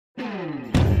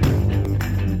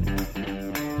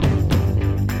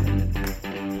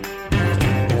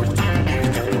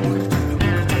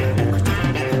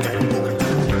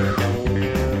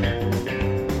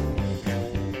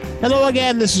Hello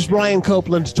again, this is Brian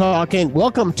Copeland talking.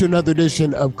 Welcome to another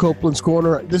edition of Copeland's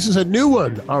Corner. This is a new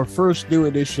one, our first new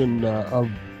edition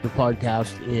of the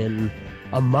podcast in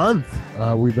a month.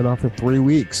 We've been off for 3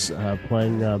 weeks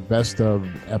playing best of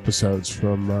episodes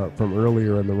from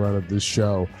earlier in the run of this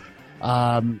show.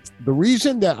 The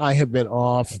reason that I have been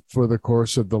off for the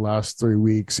course of the last 3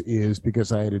 weeks is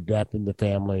because I had a death in the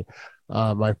family.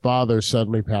 My father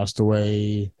suddenly passed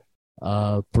away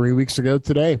 3 weeks ago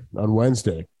today, on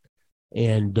Wednesday.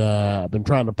 And I've been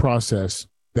trying to process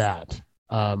that.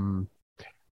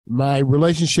 My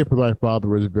relationship with my father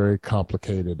was very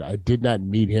complicated. I did not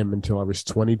meet him until I was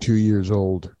 22 years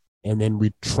old. And then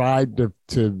we tried to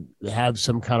have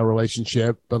some kind of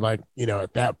relationship. But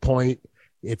at that point,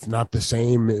 it's not the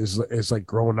same as like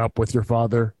growing up with your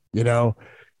father,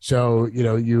 So,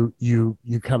 you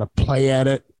kind of play at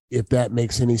it, if that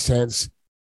makes any sense.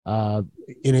 And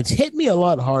it's hit me a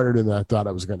lot harder than I thought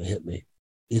it was going to hit me.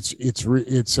 It's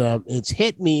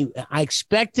hit me. I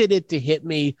expected it to hit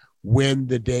me when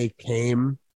the day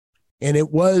came, and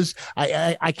it was.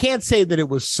 I can't say that it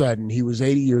was sudden. He was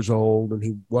 80 years old and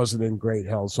he wasn't in great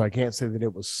health, so I can't say that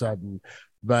it was sudden.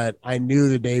 But I knew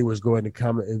the day was going to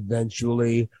come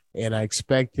eventually, and I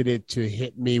expected it to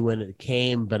hit me when it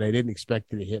came, but I didn't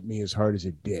expect it to hit me as hard as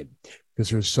it did because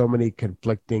there's so many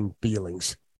conflicting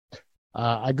feelings.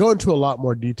 I go into a lot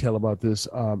more detail about this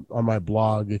on my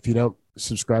blog. If you don't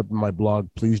subscribe to my blog,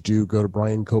 please do go to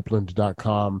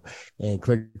briancopeland.com and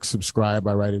click subscribe.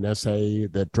 I write an essay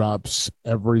that drops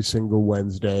every single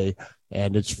Wednesday,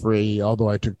 and it's free. Although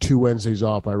I took 2 Wednesdays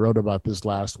off. I wrote about this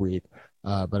last week,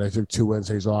 but I took 2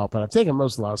 Wednesdays off, and I've taken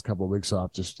most of the last couple of weeks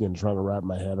off just trying to wrap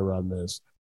my head around this.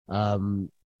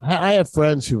 I have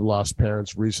friends who've lost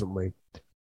parents recently,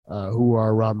 who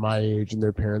are around my age, and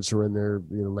their parents are in their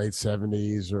late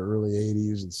 70s or early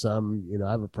 80s, and some,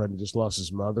 I have a friend who just lost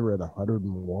his mother at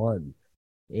 101.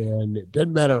 And it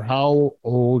doesn't matter how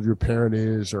old your parent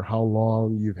is or how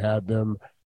long you've had them,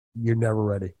 you're never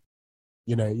ready.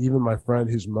 Even my friend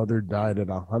whose mother died at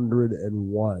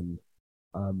 101,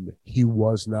 he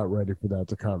was not ready for that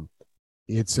to come.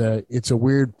 It's a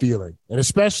weird feeling, and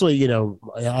especially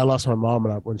I lost my mom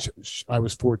when I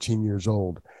was 14 years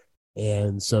old.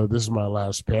 And so this is my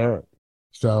last parent.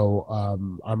 So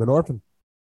I'm an orphan.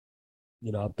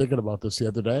 I'm thinking about this the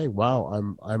other day. Wow,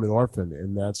 I'm an orphan,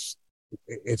 and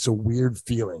it's a weird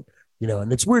feeling.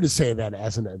 And it's weird to say that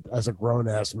as a grown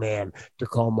ass man, to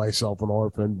call myself an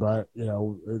orphan, but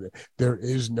there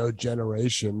is no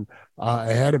generation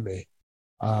ahead of me,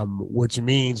 which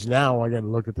means now I got to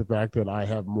look at the fact that I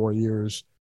have more years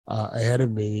ahead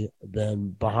of me than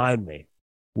behind me,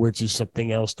 which is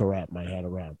something else to wrap my head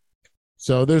around.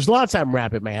 So there's lots I'm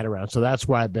wrapping my head around. So that's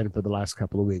where I've been for the last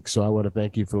couple of weeks. So I want to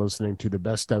thank you for listening to the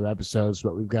best of episodes.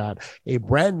 But we've got a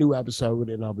brand new episode,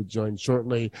 and I'll be joined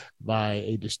shortly by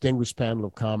a distinguished panel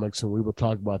of comics, and we will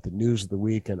talk about the news of the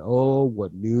week. And oh,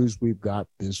 what news we've got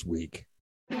this week.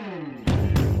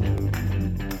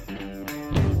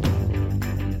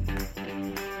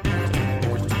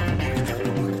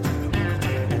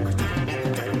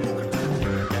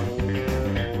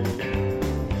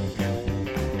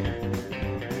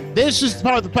 This is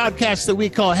part of the podcast that we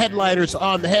call Headliners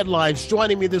on the Headlines.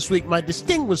 Joining me this week, my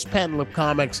distinguished panel of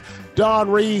comics, Dawn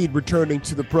Reed returning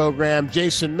to the program,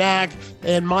 Jason Mack,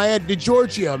 and Maya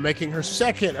DiGiorgio making her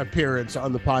second appearance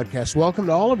on the podcast. Welcome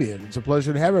to all of you. It's a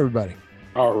pleasure to have everybody.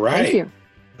 All right. Thank you.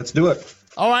 Let's do it.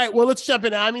 All right, well, let's jump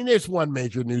in. I mean, there's one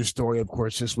major news story, of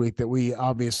course, this week that we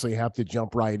obviously have to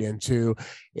jump right into,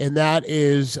 and that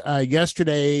is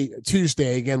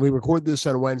Tuesday. Again, we record this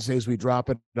on Wednesdays. We drop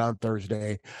it on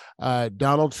Thursday.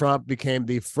 Donald Trump became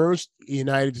the first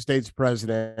United States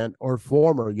president, or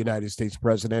former United States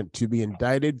president, to be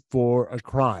indicted for a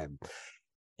crime.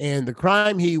 And the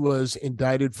crime he was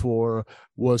indicted for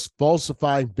was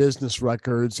falsifying business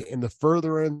records in the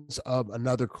furtherance of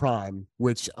another crime,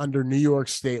 which under New York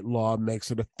state law makes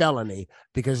it a felony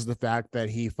because of the fact that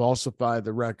he falsified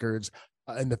the records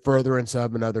in the furtherance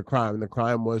of another crime. And the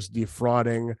crime was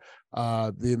defrauding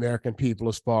the American people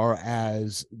as far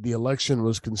as the election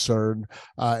was concerned,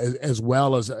 as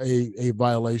well as a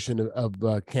violation of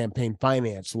campaign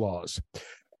finance laws.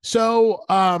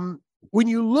 So, when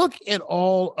you look at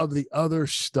all of the other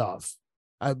stuff,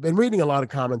 I've been reading a lot of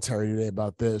commentary today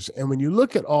about this, and when you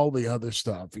look at all the other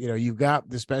stuff, you've got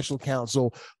the special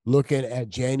counsel looking at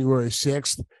January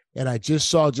 6th, and I just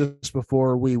saw just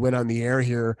before we went on the air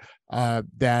here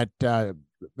that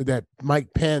Mike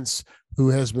Pence, who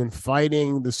has been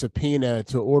fighting the subpoena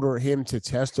to order him to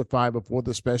testify before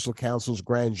the special counsel's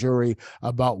grand jury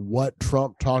about what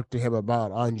Trump talked to him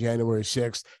about on January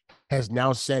 6th, has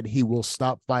now said he will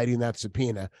stop fighting that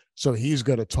subpoena. So he's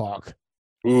going to talk.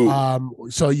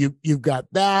 So you've got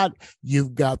that.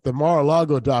 You've got the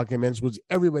Mar-a-Lago documents, which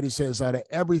everybody says out of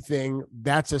everything,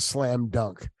 that's a slam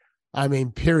dunk. I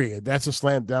mean, period. That's a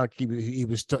slam dunk. He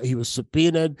was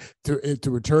subpoenaed to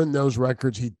return those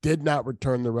records. He did not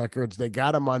return the records. They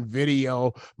got him on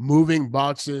video moving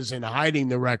boxes and hiding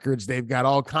the records. They've got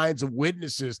all kinds of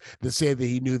witnesses that say that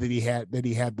he knew that he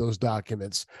had those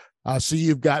documents. So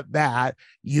you've got that.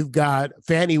 You've got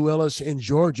Fannie Willis in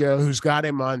Georgia, who's got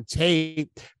him on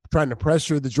tape trying to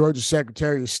pressure the Georgia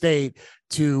Secretary of State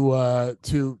to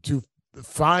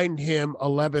find him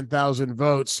 11,000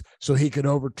 votes so he could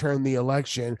overturn the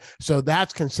election. So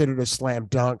that's considered a slam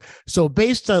dunk. So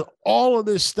based on all of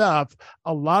this stuff,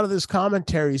 a lot of this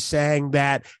commentary is saying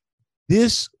that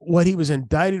what he was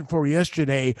indicted for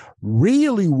yesterday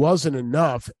really wasn't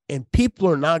enough, and people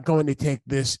are not going to take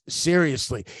this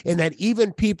seriously. And that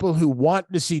even people who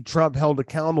want to see Trump held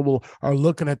accountable are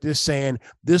looking at this saying,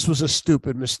 this was a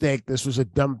stupid mistake. This was a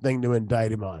dumb thing to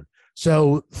indict him on.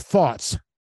 So thoughts?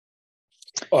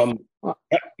 Can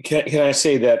I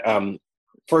say that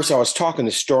first, I was talking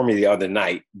to Stormy the other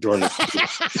night during the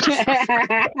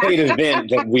paid event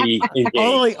that we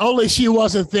engaged. Only she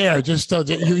wasn't there. Just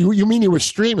you mean you were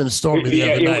streaming Stormy the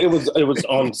other night? It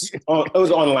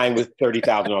was online with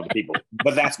 30,000 other people,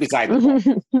 but that's beside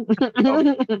the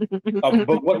point.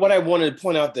 But what I wanted to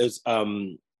point out is,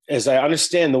 as I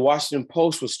understand, the Washington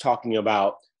Post was talking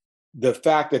about the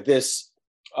fact that this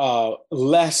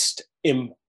less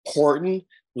important,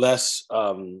 less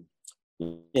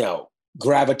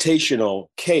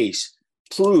gravitational case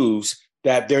proves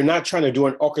that they're not trying to do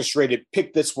an orchestrated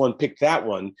pick this one, pick that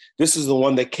one. This is the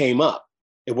one that came up.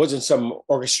 It wasn't some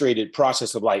orchestrated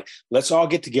process of like, let's all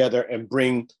get together and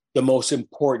bring the most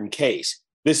important case.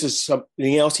 This is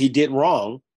something else he did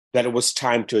wrong that it was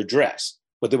time to address,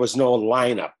 but there was no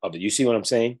lineup of it. You see what I'm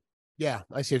saying? Yeah,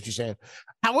 I see what you're saying.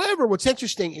 However, what's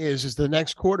interesting is the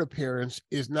next court appearance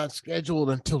is not scheduled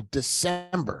until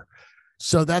December.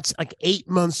 So that's like 8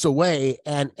 months away.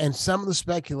 And some of the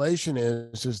speculation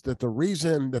is that the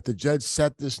reason that the judge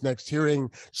set this next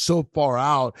hearing so far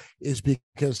out is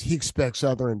because he expects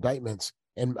other indictments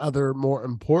and other more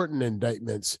important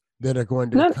indictments that are going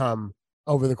to come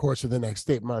over the course of the next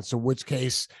 8 months, in which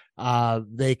case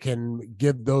they can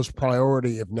give those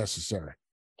priority if necessary.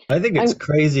 I think it's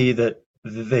crazy that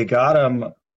they got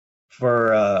him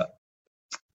for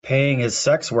paying his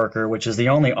sex worker, which is the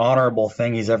only honorable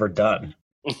thing he's ever done.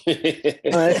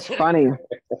 That's funny.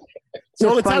 It's the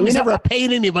only time he's ever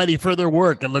paid anybody for their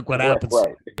work, and look what happens.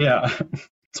 Right. Yeah,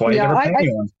 that's why he never paid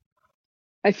anyone.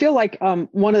 I feel like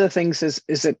one of the things is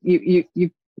that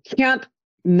you can't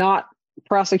not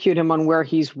prosecute him on where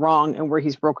he's wrong and where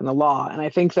he's broken the law. And I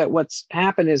think that what's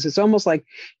happened is it's almost like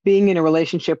being in a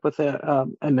relationship with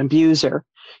an abuser.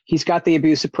 He's got the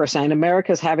abusive person, and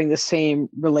America's having the same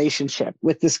relationship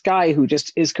with this guy who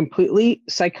just is completely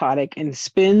psychotic and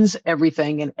spins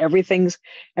everything, and everything's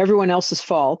everyone else's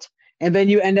fault. And then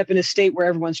you end up in a state where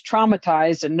everyone's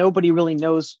traumatized and nobody really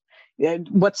knows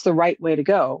what's the right way to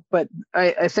go. But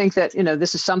I think that,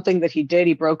 this is something that he did.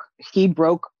 He broke,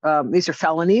 these are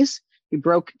felonies. He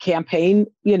broke campaign,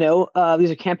 these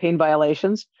are campaign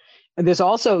violations. And there's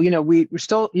also,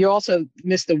 you also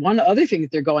missed the one other thing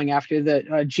that they're going after, the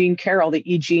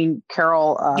E. Jean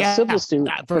Carroll civil suit.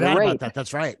 I forgot about that.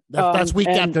 That's right. That's week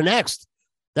after next.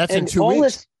 That's in 2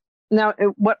 weeks. Now,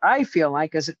 what I feel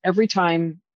like is that every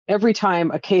time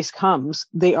a case comes,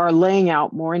 they are laying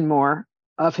out more and more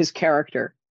of his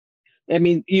character. I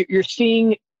mean, you're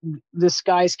seeing this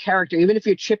guy's character, even if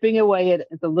you're chipping away at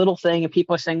the little thing and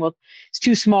people are saying, well, it's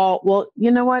too small. Well, you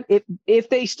know what? If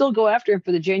they still go after him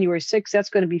for the January 6th,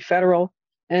 that's going to be federal,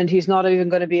 and he's not even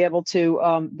going to be able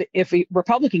to, if a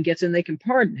Republican gets in, they can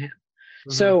pardon him.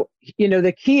 Mm-hmm. So,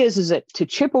 the key is that to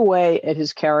chip away at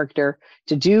his character,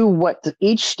 to do what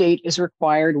each state is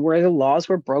required where the laws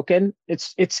were broken.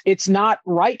 It's not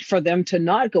right for them to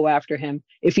not go after him.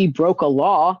 If he broke a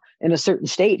law in a certain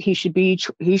state, he should be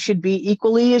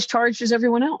equally as charged as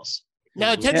everyone else.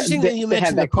 Now, it's interesting that you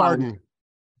mentioned the pardon.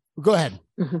 Go ahead.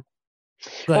 Mm-hmm.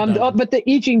 Go ahead, but the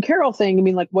E. Jean Carroll thing, I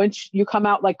mean, like once you come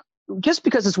out, like just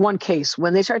because it's one case,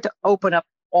 when they start to open up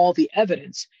all the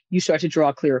evidence, you start to draw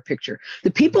a clearer picture.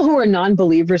 The people who are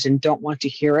non-believers and don't want to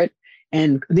hear it,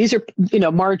 and these are,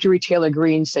 Marjorie Taylor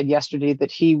Greene said yesterday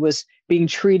that he was being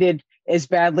treated as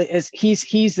badly as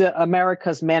he's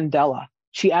America's Mandela.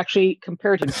 She actually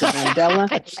compared him to Mandela.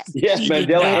 Yes,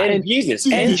 Mandela and Jesus.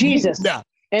 And Jesus. No,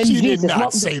 and she Jesus. did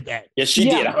not say that. Yes, she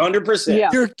did, 100%. Yeah.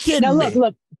 You're kidding now, me.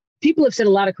 Look, people have said a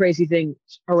lot of crazy things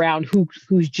around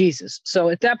who's Jesus. So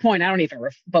at that point, I don't even.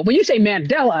 But when you say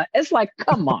Mandela, it's like,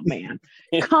 come on, man,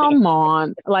 come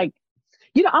on, like.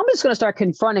 I'm just going to start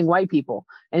confronting white people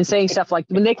and saying stuff like,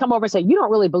 when they come over and say, you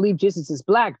don't really believe Jesus is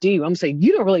black, do you? I'm saying,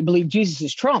 you don't really believe Jesus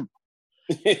is Trump.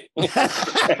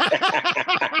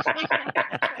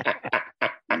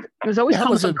 There's always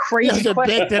some crazy a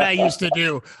bit that I used to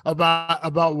do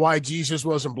about why Jesus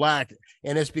wasn't black.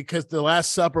 And it's because the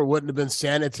Last Supper wouldn't have been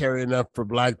sanitary enough for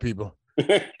black people.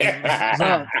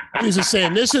 Jesus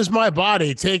saying, this is my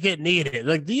body, take it and eat it.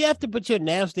 Like, do you have to put your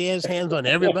nasty ass hands on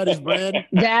everybody's bread?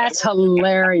 That's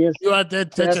hilarious. You out there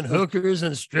touching hookers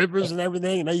and strippers and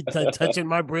everything, and you touching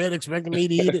my bread, expecting me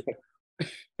to eat it.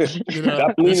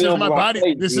 This is my body.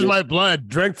 Plate, this is my blood.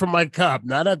 Drink from my cup.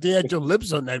 Not after you had your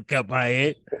lips on that cup I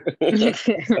ate.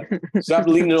 Stop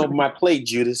leaning over my plate,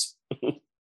 Judas.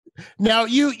 Now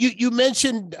you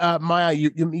mentioned Maya.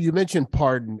 You mentioned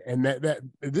pardon, and that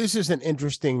this is an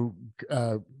interesting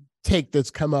take that's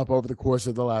come up over the course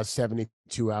of the last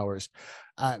 72 hours.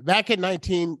 Back in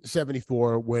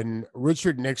 1974, when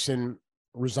Richard Nixon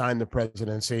resigned the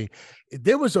presidency,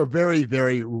 there was a very,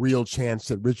 very real chance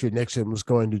that Richard Nixon was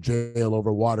going to jail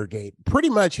over Watergate. Pretty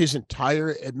much his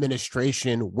entire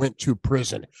administration went to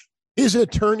prison. His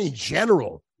attorney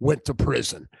general went to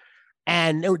prison.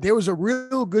 And there was a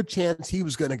real good chance he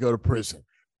was going to go to prison.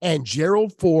 And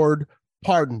Gerald Ford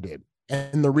pardoned him.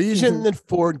 And the reason that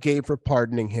Ford gave for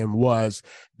pardoning him was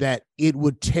that it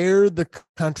would tear the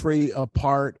country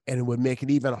apart and it would make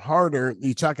it even harder.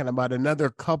 You're talking about another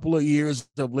couple of years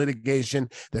of litigation.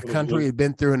 The country had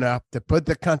been through enough to put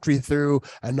the country through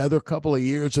another couple of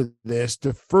years of this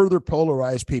to further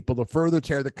polarize people, to further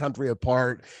tear the country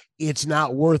apart. It's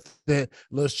not worth it.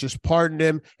 Let's just pardon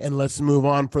him and let's move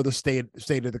on for the state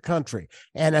of the country.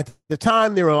 And at the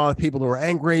time, there were a lot of people who were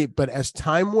angry. But as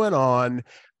time went on,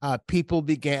 people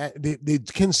began, the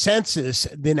consensus,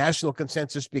 the national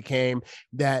consensus became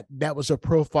that was a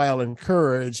profile in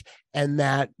courage and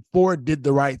that Ford did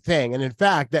the right thing. And in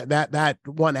fact, that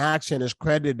one action is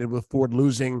credited with Ford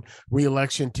losing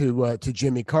re-election to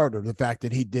Jimmy Carter, the fact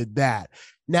that he did that.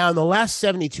 Now, in the last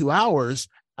 72 hours,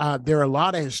 there are a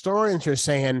lot of historians who are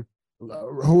saying,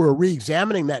 who are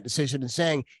re-examining that decision and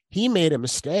saying he made a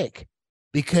mistake.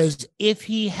 Because if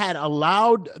he had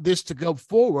allowed this to go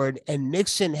forward and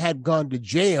Nixon had gone to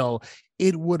jail,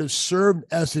 it would have served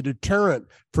as a deterrent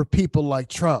for people like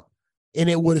Trump. And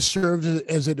it would have served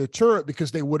as a deterrent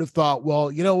because they would have thought,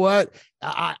 well, you know what?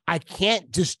 I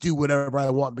can't just do whatever I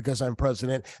want because I'm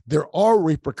president. There are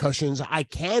repercussions. I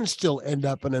can still end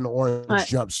up in an orange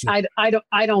jumpsuit.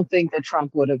 I don't think that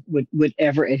Trump would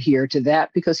ever adhere to that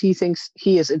because he thinks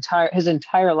his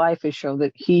entire life has shown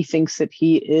that he thinks that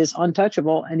he is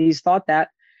untouchable, and he's thought that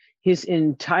his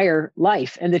entire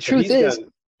life. And the truth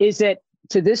is that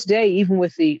to this day, even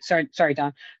with the sorry,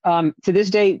 Don, to this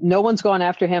day, no one's gone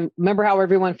after him. Remember how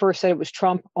everyone first said it was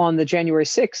Trump on the January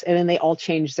 6th, and then they all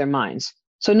changed their minds.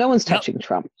 So no one's touching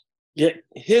Trump. Yeah,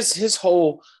 his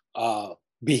whole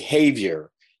behavior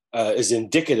is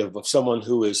indicative of someone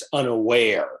who is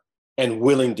unaware and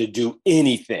willing to do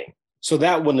anything. So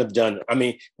that wouldn't have done. I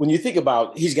mean, when you think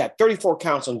about, he's got 34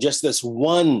 counts on just this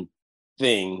one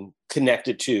thing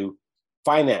connected to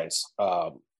finance,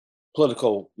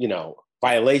 political,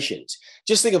 violations.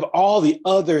 Just think of all the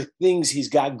other things he's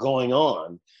got going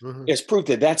on. It's proof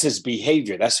that that's his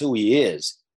behavior. That's who he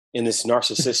is in this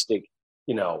narcissistic,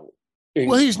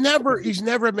 Well, he's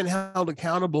never been held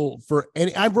accountable for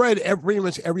any. I've read pretty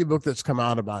much every book that's come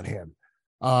out about him.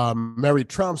 Mary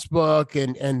Trump's book,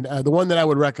 and the one that I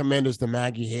would recommend is the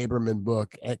Maggie Haberman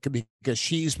book, because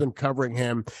she's been covering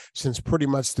him since pretty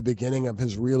much the beginning of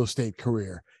his real estate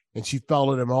career. And she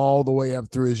followed him all the way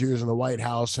up through his years in the White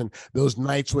House. And those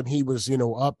nights when he was,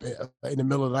 up in the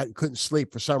middle of the night and couldn't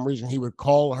sleep for some reason, he would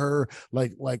call her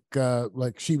like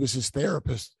she was his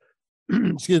therapist.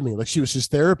 Excuse me, like she was his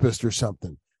therapist or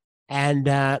something. And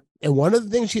one of the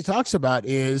things she talks about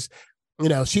is,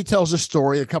 she tells a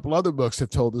story. A couple other books have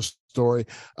told this story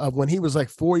of when he was like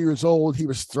 4 years old, he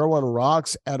was throwing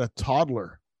rocks at a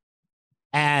toddler.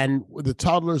 And the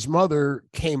toddler's mother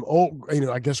came over,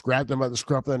 I guess grabbed him by the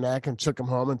scruff of the neck and took him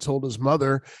home and told his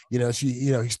mother,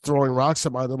 he's throwing rocks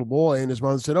at my little boy. And his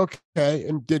mother said, okay,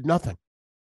 and did nothing.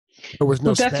 There was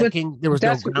no Well, that's spanking. There was no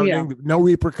that's grounding, no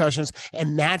repercussions.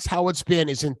 And that's how it's been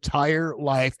his entire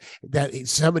life, that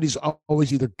somebody's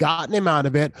always either gotten him out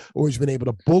of it or he's been able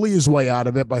to bully his way out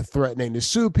of it by threatening to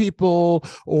sue people,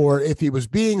 or if he was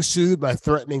being sued, by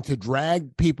threatening to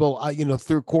drag people,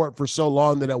 through court for so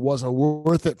long that it wasn't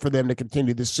worth it for them to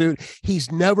continue the suit.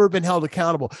 He's never been held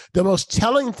accountable. The most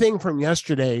telling thing from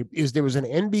yesterday is there was an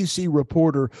NBC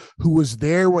reporter who was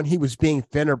there when he was being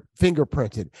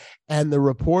fingerprinted. And the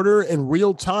reporter in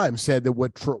real time said that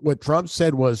what Trump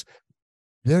said was,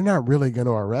 they're not really going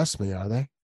to arrest me, are they?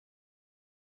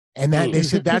 And that they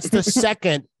said that's the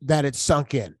second that it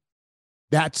sunk in.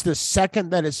 That's the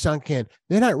second that it sunk in.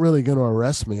 They're not really going to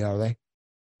arrest me, are they?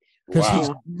 Because he's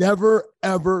never,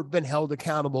 ever been held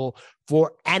accountable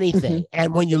for anything.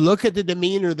 And when you look at the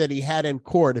demeanor that he had in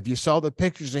court, if you saw the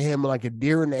pictures of him like a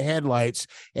deer in the headlights,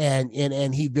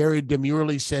 and he very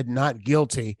demurely said not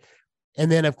guilty. And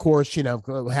then, of course,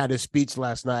 had his speech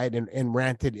last night and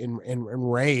ranted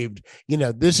and raved.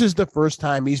 This is the first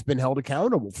time he's been held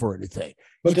accountable for anything.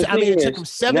 But it took him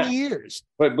 70 years.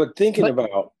 But thinking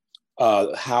about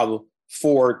how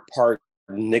Ford pardoned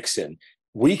Nixon,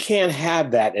 we can't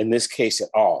have that in this case at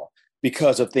all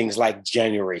because of things like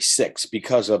January 6th,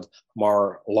 because of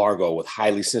Mar-a-Lago with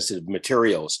highly sensitive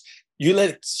materials. You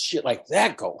let shit like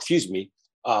that go,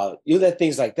 you let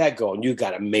things like that go, and you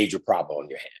got a major problem on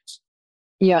your hands.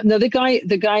 Yeah, no, the guy,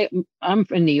 I'm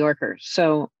a New Yorker.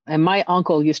 And my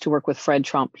uncle used to work with Fred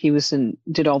Trump. He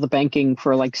did all the banking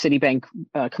for like Citibank,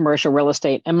 commercial real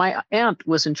estate. And my aunt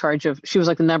was in charge she was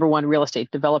like the number one real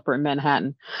estate developer in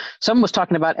Manhattan. Someone was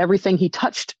talking about everything he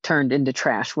touched turned into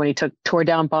trash when he tore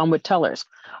down Bonwood Tellers.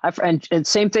 And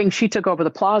same thing, she took over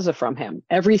the plaza from him.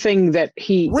 Everything that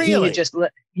he had just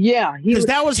let. Yeah, because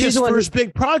that was his first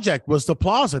big project, was the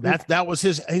plaza. That was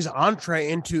his entree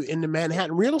into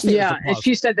Manhattan real estate. Yeah, and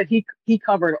she said that he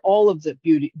covered all of the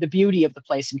beauty of the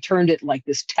place and turned it like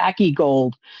this tacky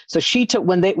gold. So she took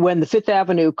when the Fifth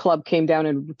Avenue Club came down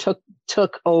and took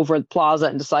over the plaza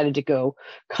and decided to go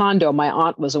condo. My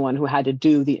aunt was the one who had to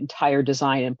do the entire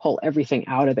design and pull everything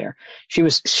out of there. She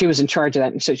was in charge of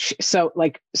that, and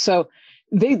so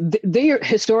they are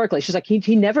historically, she's like,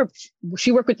 he never,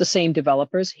 she worked with the same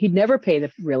developers. He'd never pay the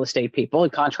real estate people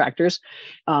and contractors.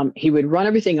 He would run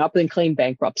everything up and claim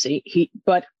bankruptcy.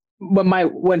 But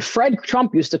when Fred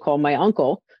Trump used to call my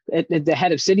uncle, the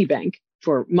head of Citibank,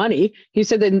 for money, he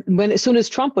said that as soon as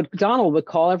Donald would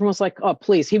call, everyone was like, oh,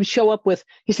 please. He would show up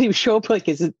like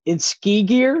in ski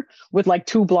gear with like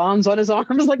two blondes on his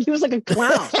arms. Like he was like a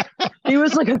clown. He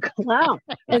was like a clown.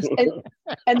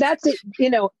 And that's it,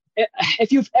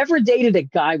 if you've ever dated a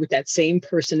guy with that same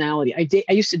personality,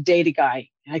 I used to date a guy,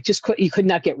 and you could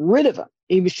not get rid of him.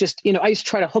 He was just, I used to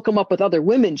try to hook him up with other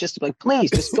women just to be like, please,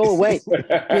 just go away,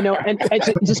 and I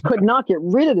just could not get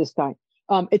rid of this guy.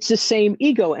 It's the same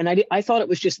ego. And I thought it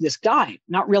was just this guy,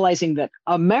 not realizing that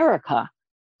America,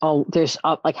 there's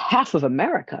like half of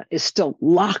America is still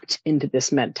locked into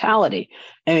this mentality.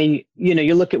 I mean,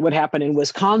 you look at what happened in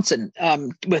Wisconsin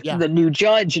with the new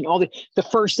judge and all the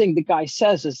first thing the guy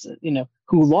says is,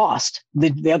 who lost,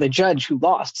 the other judge who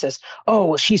lost says, oh,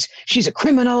 well, she's a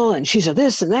criminal and she's a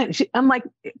this and that. I'm like,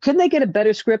 couldn't they get a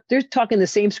better script? They're talking the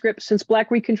same script since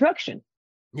Black Reconstruction.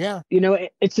 Yeah.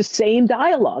 It's the same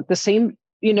dialogue, the same,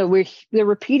 they're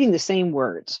repeating the same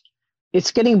words.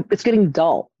 It's getting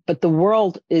dull, but the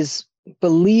world is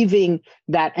believing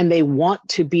that, and they want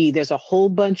to be, there's a whole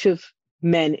bunch of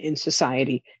men in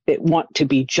society that want to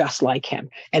be just like him,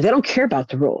 and they don't care about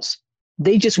the rules.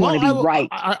 They just want to be right.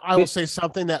 I will say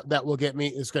something that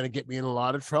is going to get me in a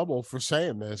lot of trouble for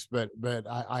saying this, but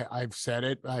I've said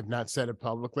it. I've not said it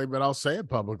publicly, but I'll say it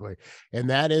publicly. And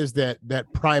that is that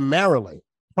primarily,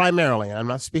 I'm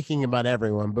not speaking about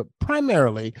everyone, but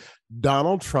primarily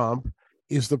Donald Trump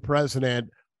is the president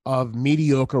of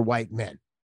mediocre white men.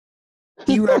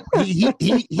 He represents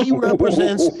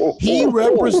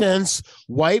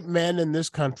white men in this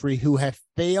country who have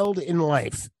failed in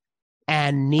life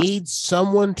and need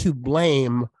someone to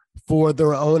blame for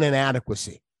their own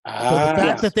inadequacy. So the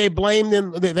fact that they blame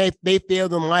them, they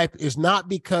failed in life, is not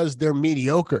because they're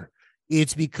mediocre.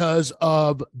 It's because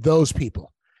of those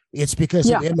people. It's because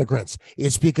of immigrants.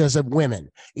 It's because of women.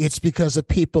 It's because of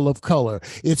people of color.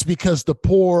 It's because the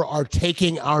poor are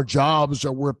taking our jobs,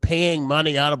 or we're paying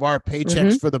money out of our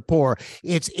paychecks for the poor.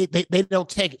 They don't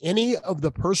take any of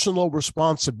the personal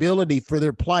responsibility for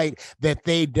their plight that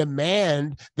they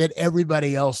demand that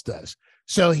everybody else does.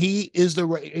 So he is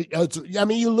I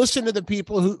mean, you listen to the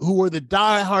people who are the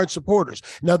diehard supporters.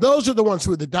 Now, those are the ones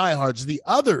who are the diehards. The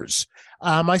others,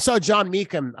 I saw John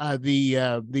Meekham,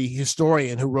 the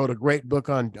historian who wrote a great book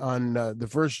on the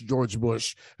first George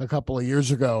Bush a couple of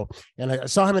years ago, and I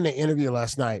saw him in an interview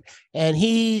last night. And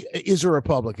he is a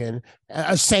Republican,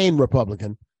 a sane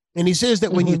Republican. And he says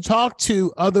that when you talk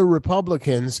to other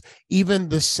Republicans, even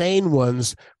the sane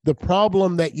ones, the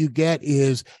problem that you get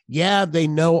is, yeah, they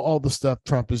know all the stuff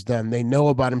Trump has done. They know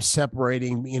about him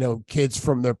separating, kids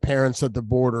from their parents at the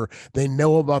border. They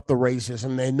know about the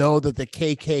racism. They know that the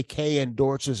KKK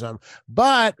endorses him,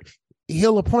 but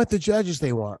he'll appoint the judges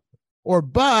they want,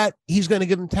 but he's going to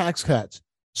give them tax cuts.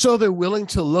 So they're willing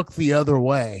to look the other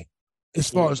way as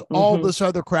far as all this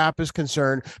other crap is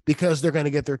concerned, because they're going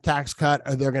to get their tax cut,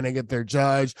 or they're going to get their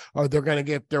judge, or they're going to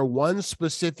get their one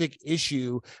specific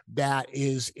issue that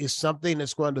is something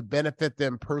that's going to benefit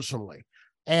them personally.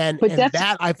 And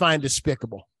that I find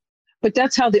despicable. But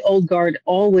that's how the old guard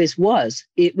always was.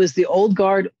 It was the old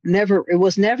guard. It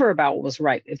was never about what was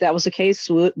right. If that was the case,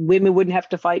 women wouldn't have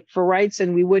to fight for rights,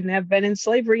 and we wouldn't have been in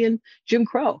slavery and Jim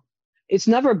Crow. It's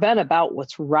never been about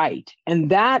what's right. And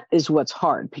that is what's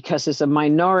hard, because as a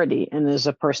minority and as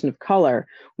a person of color,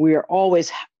 we are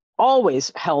always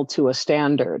held to a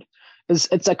standard.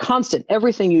 It's a constant.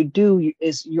 Everything you do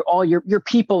is your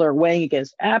people are weighing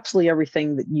against absolutely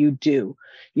everything that you do.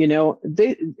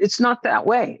 It's not that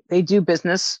way. They do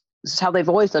business. This is how they've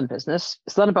always done business.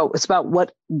 It's about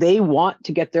what they want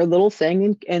to get their little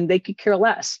thing, and they could care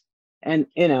less. And,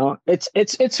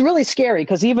 it's really scary,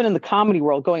 because even in the comedy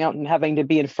world, going out and having to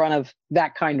be in front of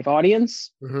that kind of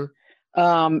audience,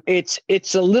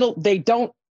 it's a little,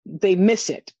 they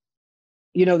miss it.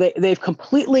 They've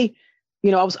completely,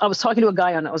 I was talking to a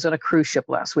guy I was on a cruise ship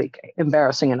last week,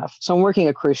 embarrassing enough. So I'm working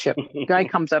a cruise ship. The guy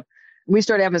comes up, and we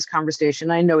start having this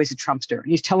conversation. I know he's a Trumpster.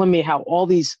 He's telling me how all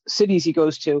these cities he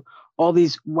goes to, all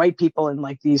these white people in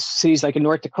like these cities like in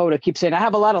North Dakota keep saying, I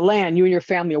have a lot of land. You and your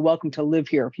family are welcome to live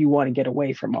here if you want to get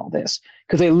away from all this,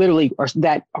 because they literally are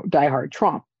that diehard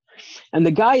Trump. And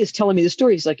the guy is telling me the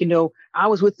story. He's like, I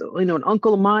was with, an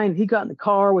uncle of mine. He got in the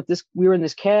car with this. We were in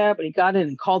this cab, and he got in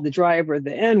and called the driver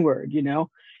the N-word,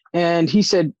 And he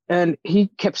said, and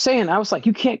he kept saying, I was like,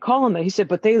 you can't call him that. He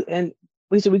said,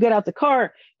 he said, we got out the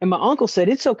car, and my uncle said,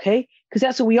 it's okay, because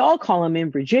that's what we all call him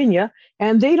in Virginia,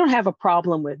 and they don't have a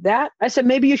problem with that. I said,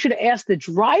 maybe you should have asked the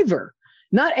driver,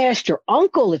 not asked your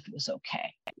uncle if it was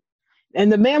okay.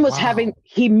 And the man was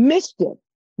he missed it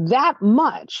that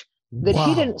much that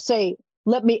he didn't say,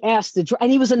 let me ask the driver.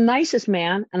 And he was the nicest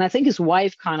man. And I think his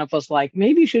wife kind of was like,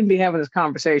 maybe you shouldn't be having this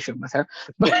conversation with her.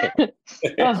 But honey,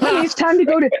 it's time to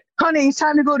go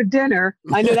to dinner.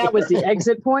 I knew that was the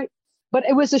exit point. But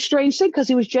it was a strange thing, because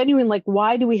he was genuine. Like,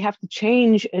 why do we have to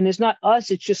change? And it's not us.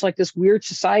 It's just like this weird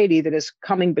society that is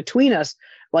coming between us,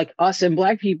 like us and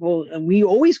Black people. And we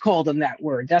always call them that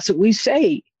word. That's what we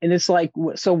say. And it's like,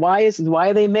 so why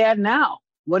are they mad now?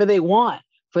 What do they want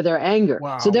for their anger?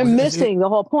 Wow. So they're missing the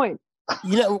whole point.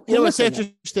 It's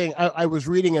interesting. I was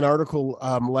reading an article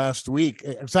last week.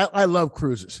 I love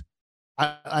cruises.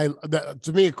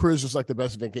 To me, a cruise is like the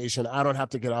best vacation. I don't have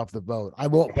to get off the boat. I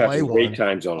won't play one. Great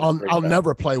time zone. I'll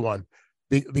never play one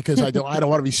because I don't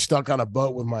want to be stuck on a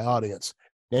boat with my audience.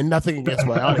 And nothing against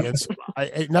my audience.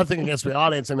 Nothing against my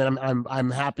audience. I mean, I'm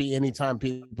happy anytime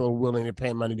people are willing to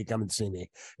pay money to come and see me,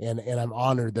 and I'm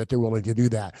honored that they're willing to do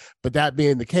that. But that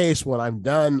being the case, when I'm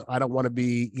done, I don't want to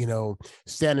be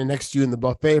standing next to you in the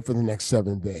buffet for the next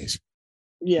 7 days.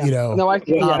 Yeah. No, I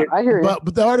hear you.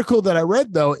 But the article that I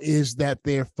read, though, is that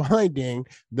they're finding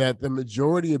that the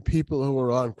majority of people who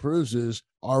are on cruises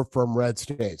are from red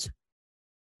states.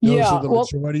 Those are the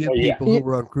majority of people who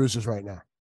are on cruises right now.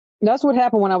 That's what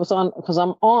happened when I was on, because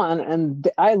I'm on and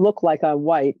I look like I'm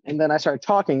white, and then I started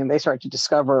talking and they start to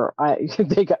discover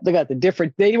they got the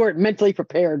different. They weren't mentally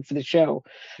prepared for the show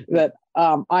that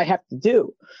I have to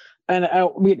do. And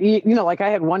like I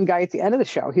had one guy at the end of the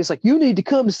show. He's like, "You need to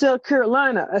come to South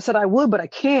Carolina." I said, "I would, but I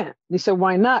can't." And he said,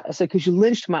 "Why not?" I said, "Because you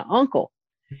lynched my uncle."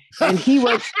 And he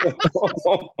went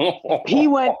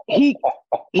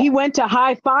to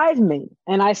high five me,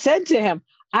 and I said to him,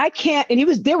 "I can't."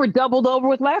 And they were doubled over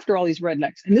with laughter, all these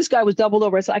rednecks. And this guy was doubled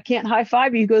over. I said, "I can't high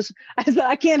five you." He goes,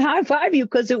 I can't high five you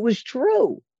because it was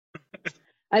true.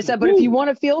 I said, "But if you want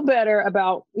to feel better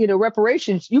about,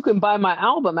 reparations, you can buy my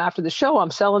album after the show.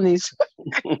 I'm selling these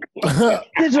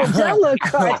digital download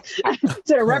cards." I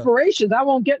said, "Reparations, I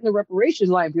won't get in the reparations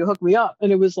line if you hook me up."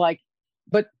 And it was like,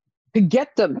 but to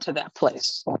get them to that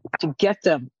place,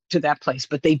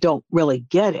 but they don't really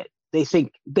get it. They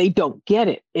think they don't get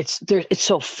it. It's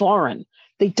so foreign.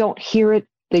 They don't hear it.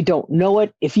 They don't know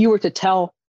it. If you were to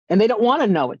tell, and they don't want to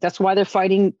know it. That's why they're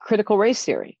fighting critical race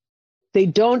theory. They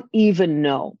don't even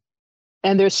know.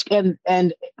 And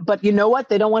but you know what?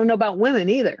 They don't want to know about women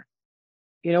either.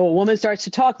 You know, a woman starts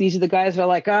to talk. These are the guys that are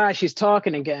like, she's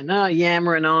talking again.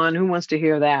 Yammering on. Who wants to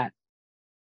hear that?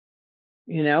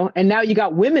 You know, and now you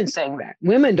got women saying that.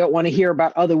 Women don't want to hear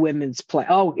about other women's play.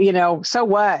 Oh, you know, so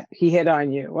what? He hit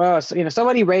on you. Oh, so, you know,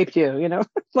 somebody raped you. You know,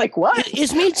 like what?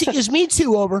 Is Me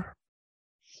Too over?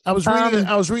 I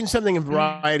was reading something in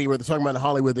Variety where they're talking about in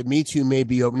Hollywood that Me Too may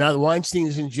be over. Now the Weinstein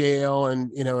is in jail, and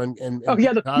you know, and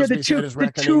the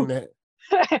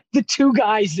two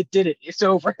guys that did it. It's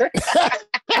over.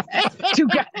 Two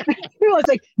guys. You know, it's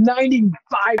like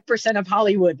 95% of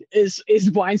Hollywood is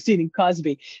Weinstein and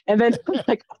Cosby, and then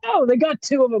like, oh, they got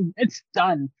two of them. It's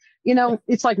done. You know,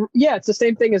 it's like, yeah, it's the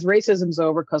same thing as racism's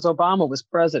over because Obama was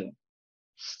president.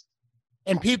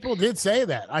 And people did say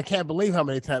that. I can't believe how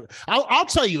many times. I'll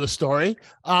tell you a story.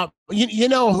 You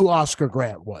know who Oscar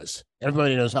Grant was.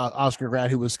 Everybody knows Oscar Grant,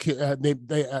 who was they made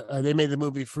the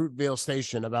movie Fruitvale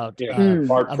Station about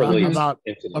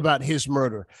his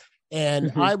murder.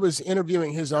 And I was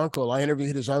interviewing his uncle. I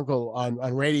interviewed his uncle on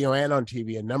radio and on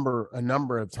TV a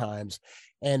number of times.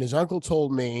 And his uncle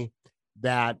told me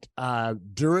that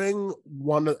during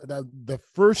one of the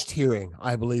first hearing,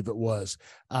 I believe it was,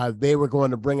 they were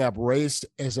going to bring up race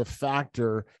as a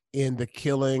factor in the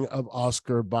killing of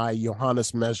Oscar by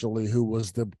Johannes Messerly, who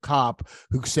was the cop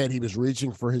who said he was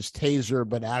reaching for his taser,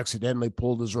 but accidentally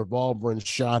pulled his revolver and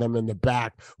shot him in the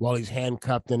back while he's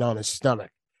handcuffed and on his stomach.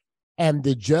 And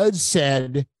the judge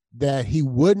said that he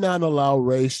would not allow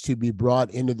race to be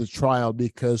brought into the trial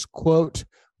because, quote,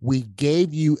 we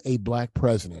gave you a black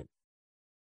president.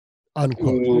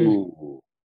 Unquote. Ooh.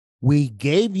 We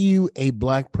gave you a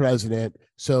black president,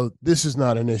 so this is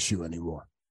not an issue anymore.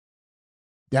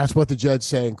 That's what the judge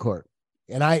said in court.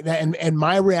 And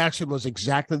my reaction was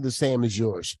exactly the same as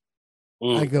yours.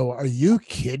 I go, are you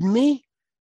kidding me?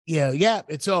 Yeah,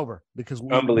 it's over because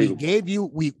we gave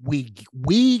you,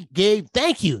 we gave,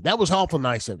 thank you. That was awful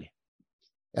nice of you.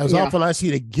 That was awful nice of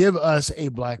you to give us a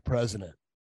black president.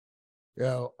 You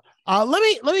know, let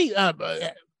me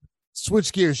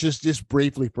switch gears just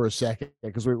briefly for a second,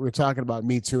 because we're talking about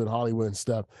Me Too and Hollywood and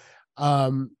stuff.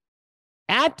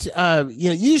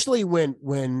 Usually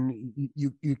when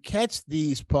you catch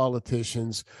these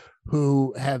politicians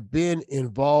who have been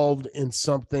involved in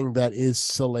something that is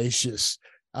salacious,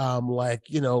 like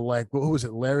who was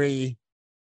it,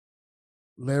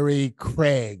 Larry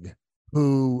Craig,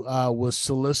 who was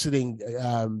soliciting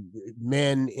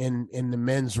men in the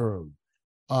men's room,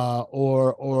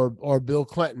 or Bill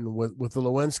Clinton with the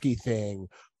Lewinsky thing,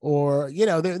 or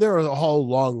there are a whole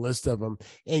long list of them.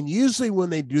 And usually when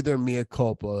they do their mea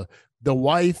culpa, the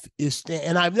wife is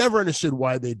and I've never understood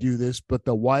why they do this, but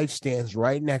the wife stands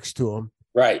right next to them,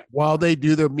 right, while they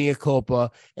do their mea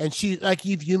culpa, and she's like,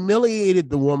 you've humiliated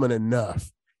the woman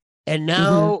enough. And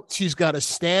now she's got to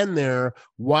stand there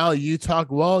while you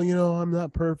talk, well, I'm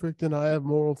not perfect and I have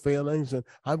moral failings and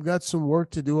I've got some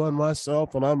work to do on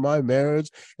myself and on my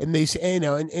marriage. And they say,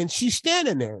 and she's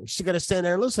standing there. She's got to stand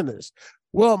there and listen to this.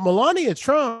 Well, Melania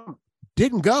Trump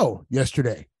didn't go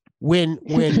yesterday when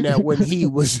he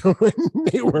was, when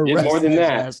they were arrested. More than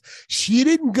that. She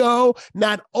didn't go.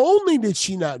 Not only did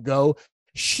she not go,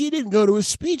 she didn't go to his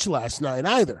speech last night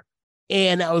either.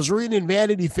 And I was reading in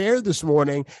Vanity Fair this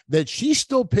morning that she's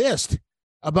still pissed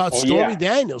about Stormy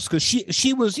Daniels, because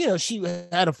she was, she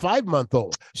had a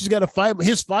 5-month-old. She's got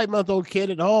his 5-month-old kid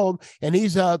at home, and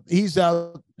he's out,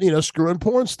 screwing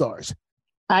porn stars.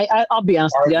 I'll be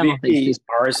honest with you.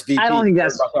 RSVP. I don't think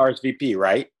that's RSVP,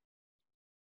 right?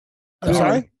 I'm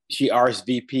sorry? She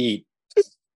RSVP'd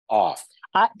off.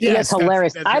 That's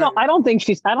hilarious. I don't think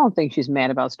she's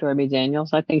mad about Stormy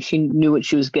Daniels. I think she knew what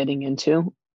she was getting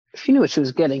into. She knew what she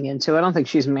was getting into. I don't think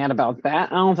she's mad about that.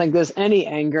 I don't think there's any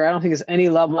anger. I don't think there's any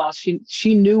love lost.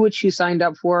 She knew what she signed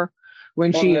up for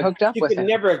when she hooked up with him. She could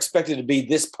never expect it to be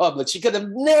this public. She could have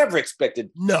never expected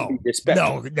to be this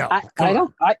public.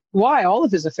 No. Why? All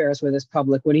of his affairs were this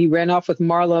public. When he ran off with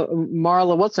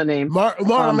Marla, what's her name?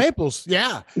 Marla Maples.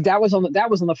 Yeah. That was on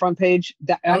the front page.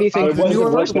 How do you think the New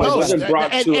York Post? And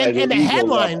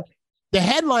the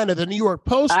headline of the New York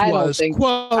Post was,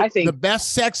 quote, the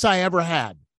best sex I ever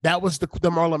had. That was the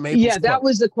Marla Maples. Yeah, that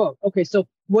was the quote. Okay, so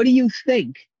what do you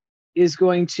think is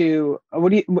going to?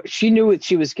 She knew what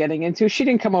she was getting into. She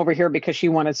didn't come over here because she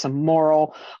wanted some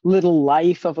moral little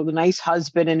life of a nice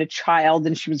husband and a child,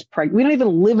 and she was pregnant. We don't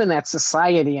even live in that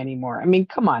society anymore. I mean,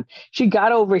 come on. She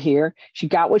got over here. She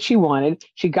got what she wanted.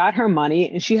 She got her money,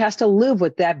 and she has to live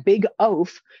with that big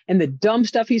oaf and the dumb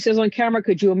stuff he says on camera.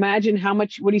 Could you imagine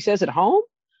what he says at home?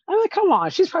 I'm like, come on.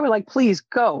 She's probably like, please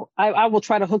go. I will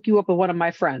try to hook you up with one of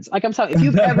my friends. Like I'm telling you, if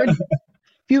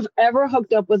you've ever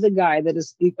hooked up with a guy that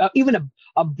is even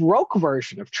a broke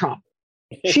version of Trump,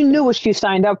 she knew what she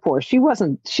signed up for. She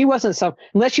wasn't some,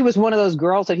 unless she was one of those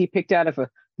girls that he picked out of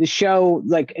the show,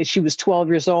 like she was 12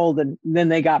 years old and then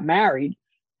they got married.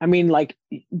 I mean, like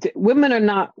women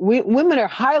are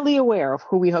highly aware of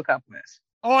who we hook up with.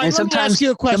 Oh, and let me ask you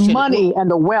a question. The money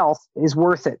and the wealth is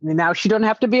worth it. And now she don't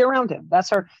have to be around him. That's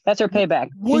her payback.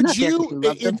 Would you,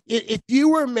 if you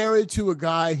were married to a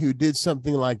guy who did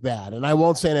something like that, and I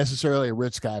won't say necessarily a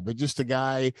rich guy, but just a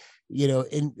guy,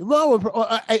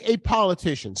 a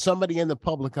politician, somebody in the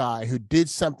public eye who did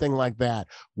something like that,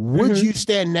 would you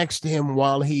stand next to him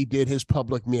while he did his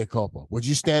public mea culpa? Would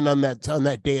you stand on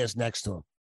that dais next to him?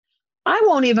 I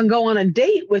won't even go on a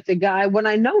date with the guy when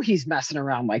I know he's messing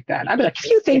around like that. I'd be like, if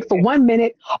you think for 1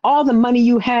 minute, all the money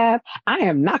you have, I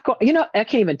am not going, I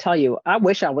can't even tell you. I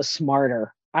wish I was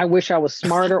smarter.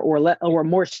 or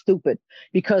more stupid,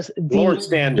 because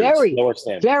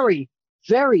the very,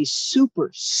 very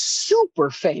super, super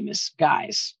famous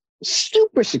guys,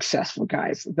 super successful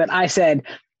guys that I said,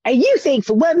 hey, you think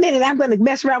for 1 minute I'm going to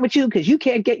mess around with you because you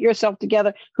can't get yourself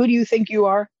together? Who do you think you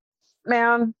are?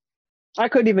 Man, I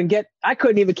couldn't even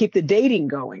keep the dating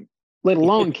going, let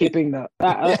alone keeping the,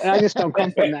 I just don't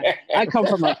come from that. I come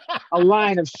from a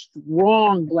line of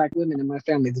strong Black women in my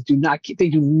family that do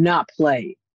not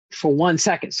play for 1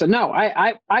 second. So no,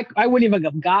 I wouldn't even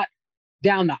have got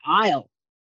down the aisle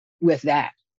with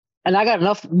that. And I got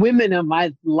enough women in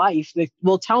my life that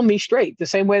will tell me straight, the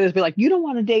same way they'll be like, you don't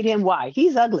want to date him. Why?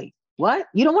 He's ugly. What?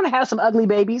 You don't want to have some ugly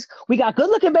babies? We got good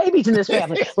looking babies in this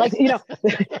family. Like,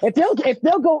 if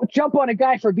they'll go jump on a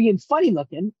guy for being funny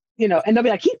looking, and they'll be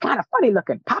like, he's kind of funny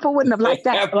looking. Papa wouldn't have liked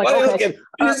that. Yeah, like, funny okay. looking.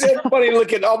 You said funny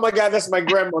looking. Oh my God, that's my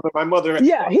grandmother, my mother.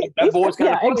 Yeah, that boy's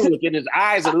kind of funny looking. His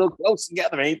eyes are a little close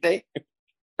together, ain't they?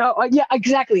 Oh yeah,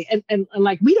 exactly. And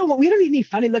like we don't need any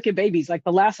funny looking babies. Like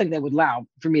the last thing they would allow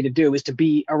for me to do is to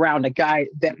be around a guy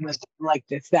that was like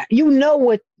this. That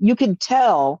what you can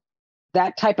tell.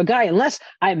 That type of guy, unless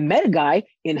I met a guy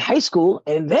in high school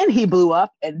and then he blew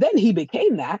up and then he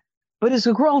became that. But as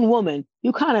a grown woman,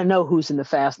 you kind of know who's in the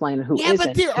fast lane and who isn't. Yeah,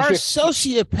 but there are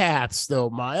sociopaths, though,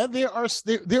 Maya. There are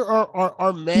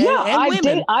men and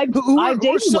women who are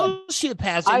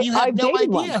sociopaths, and you have no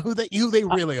idea who they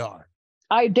really are.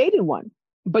 I dated one,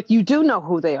 but you do know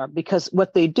who they are, because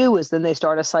what they do is then they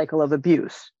start a cycle of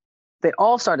abuse. They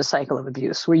all start a cycle of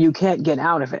abuse where you can't get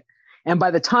out of it. And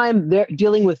by the time they're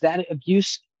dealing with that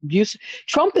abuse,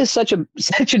 Trump is such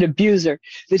an abuser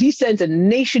that he sends a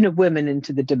nation of women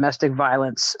into the domestic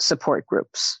violence support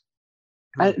groups.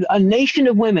 A nation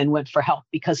of women went for help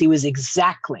because he was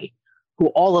exactly who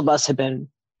all of us have been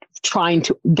trying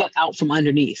to get out from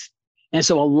underneath. And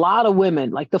so a lot of women,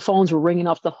 like the phones were ringing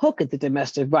off the hook at the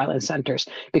domestic violence centers,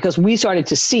 because we started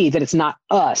to see that it's not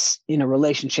us in a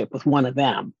relationship with one of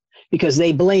them, because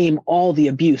they blame all the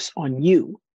abuse on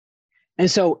you. And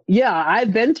so, yeah,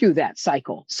 I've been through that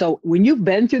cycle. So when you've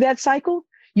been through that cycle,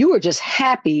 you are just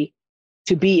happy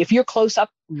to be, if you're close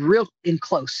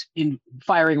in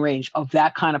firing range of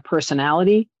that kind of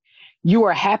personality, you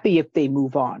are happy if they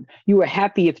move on. You are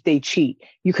happy if they cheat,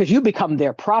 because you become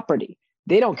their property.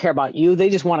 They don't care about you. They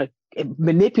just want to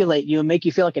manipulate you and make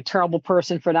you feel like a terrible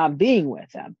person for not being with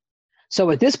them.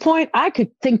 So at this point, I could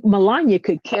think Melania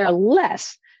could care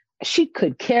less. She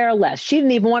could care less. She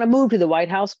didn't even want to move to the White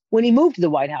House when he moved to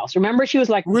the White House. Remember, she was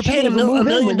like, we're paying $1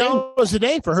 million a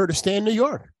day for her to stay in New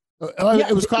York.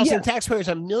 It was costing taxpayers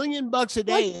 $1 million a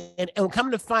day. And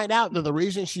coming to find out that the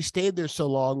reason she stayed there so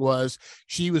long was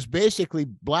she was basically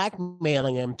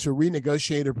blackmailing him to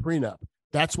renegotiate her prenup.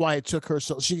 That's why it took her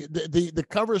so. The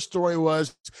cover story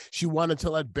was she wanted to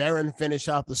let Barron finish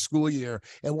out the school year,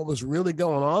 and what was really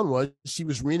going on was she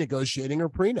was renegotiating her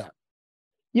prenup.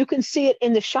 You can see it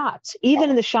in the shots, even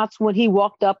in the shots when he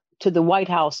walked up to the White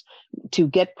House to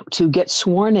get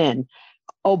sworn in.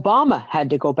 Obama had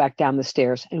to go back down the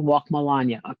stairs and walk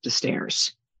Melania up the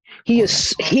stairs.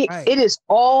 It is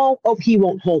all. Oh, he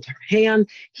won't hold her hand.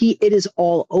 It is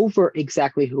all over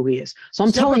exactly who he is. So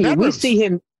I'm telling you, we see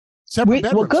him.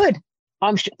 Well, good.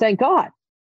 Thank God.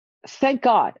 Thank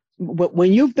God. But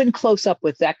when you've been close up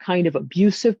with that kind of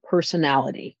abusive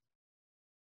personality,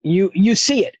 you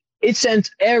see it. It sends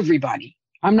everybody.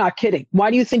 I'm not kidding. Why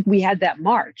do you think we had that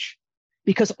march?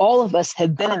 Because all of us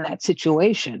have been in that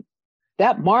situation.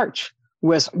 That march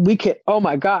was, oh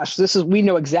my gosh, we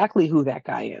know exactly who that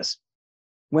guy is.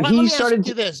 When he started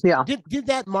to this, did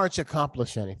that march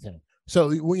accomplish anything? So,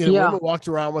 women walked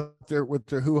around with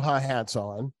their hoo-ha hats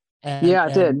on. Yeah,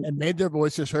 it did. And made their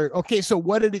voices heard. Okay, so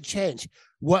what did it change?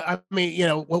 What I mean,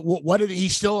 what did he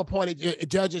still appointed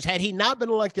judges? Had he not been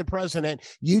elected president,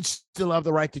 you'd still have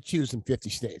the right to choose in 50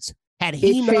 states. Had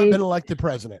he not been elected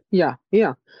president. Yeah.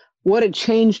 What it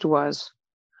changed was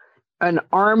an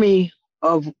army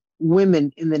of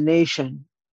women in the nation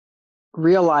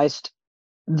realized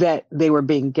that they were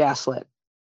being gaslit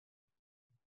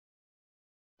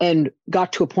and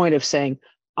got to a point of saying,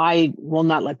 I will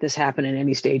not let this happen in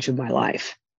any stage of my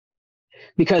life.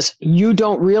 Because you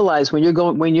don't realize when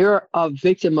you're a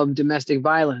victim of domestic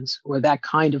violence or that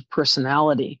kind of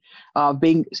personality,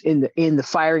 being in the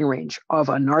firing range of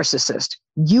a narcissist,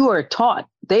 you are taught,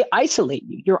 they isolate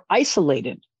you. You're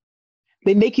isolated.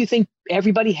 They make you think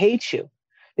everybody hates you.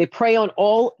 They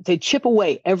they chip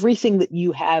away everything that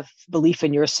you have belief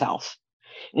in yourself.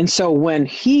 And so when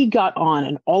he got on,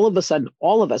 and all of a sudden,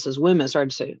 all of us as women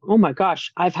started to say, oh my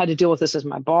gosh, I've had to deal with this as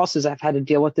my bosses. I've had to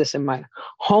deal with this in my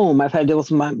home. I've had to deal with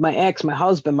my ex, my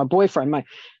husband, my boyfriend,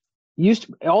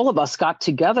 all of us got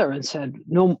together and said,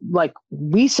 no, like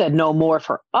we said, no more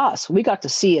for us. We got to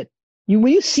see it.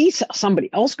 When you see somebody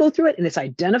else go through it and it's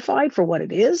identified for what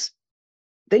it is,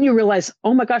 then you realize,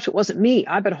 oh my gosh, it wasn't me.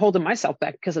 I've been holding myself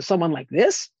back because of someone like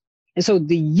this. And so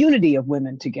the unity of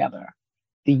women together,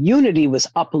 the unity was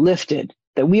uplifted,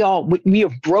 that we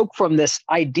broke from this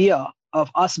idea of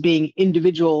us being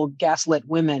individual gaslit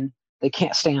women that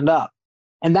can't stand up.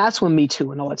 And that's when Me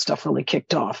Too and all that stuff really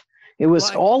kicked off. It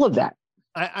was all of that.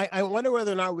 I wonder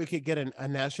whether or not we could get a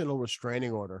national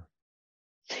restraining order.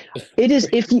 It is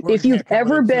if you've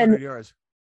ever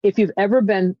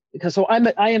been, because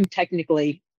I am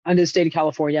technically under the state of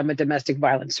California, I'm a domestic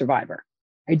violence survivor.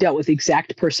 I dealt with the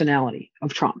exact personality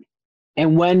of Trump.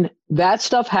 And when that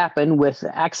stuff happened with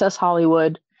Access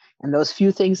Hollywood and those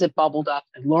few things that bubbled up,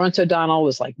 and Lawrence O'Donnell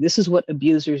was like, this is what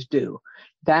abusers do.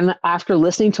 Then after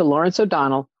listening to Lawrence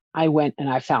O'Donnell, I went and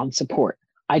I found support.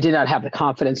 I did not have the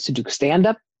confidence to do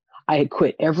stand-up. I had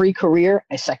quit every career.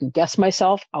 I second-guessed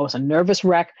myself. I was a nervous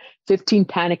wreck, 15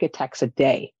 panic attacks a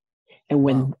day. And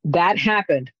when that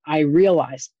happened, I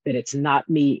realized that it's not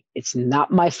me. It's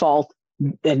not my fault.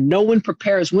 And no one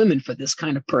prepares women for this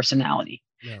kind of personality.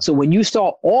 Yeah. So when you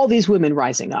saw all these women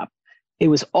rising up, it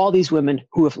was all these women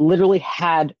who have literally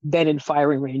been in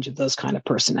firing range of those kind of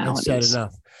personalities. That's said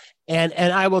enough. And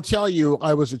I will tell you,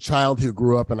 I was a child who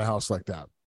grew up in a house like that.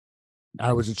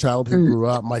 I was a child who grew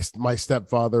up. My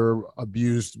stepfather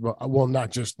abused, well, not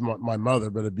just my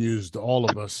mother, but abused all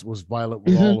of us, was violent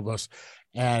with all of us.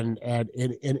 And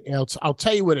I'll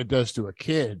tell you what it does to a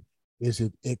kid is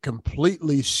it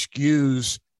completely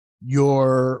skews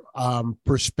your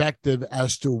perspective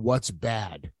as to what's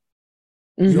bad.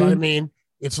 You know what I mean?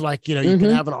 It's like, you can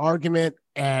have an argument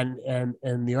and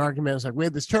the argument is like, we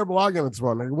had this terrible argument this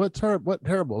morning. What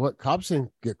terrible? What, cops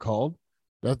didn't get called?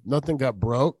 Nothing got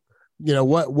broke.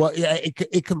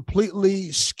 It completely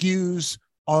skews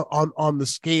on the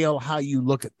scale how you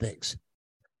look at things.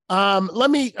 Let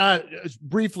me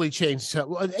briefly change.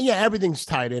 So, everything's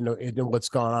tied into what's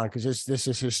going on because this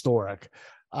is historic.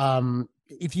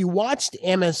 If you watched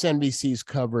MSNBC's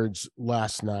coverage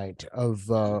last night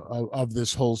of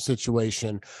this whole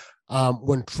situation,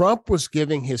 when Trump was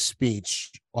giving his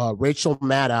speech, Rachel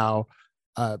Maddow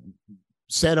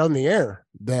said on the air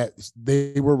that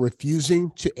they were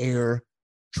refusing to air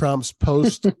Trump's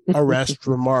post-arrest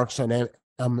remarks on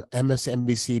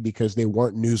MSNBC because they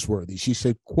weren't newsworthy. She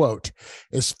said, quote,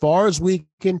 as far as we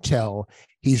can tell,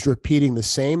 he's repeating the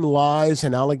same lies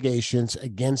and allegations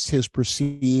against his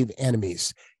perceived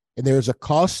enemies. And there's a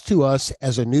cost to us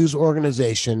as a news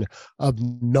organization of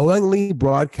knowingly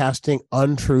broadcasting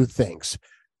untrue things.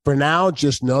 For now,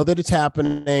 just know that it's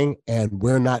happening and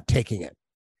we're not taking it.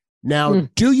 Now,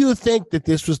 do you think that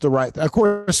this was the right? Of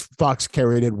course, Fox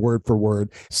carried it word for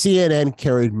word. CNN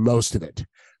carried most of it.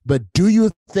 But do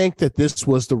you think that this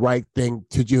was the right thing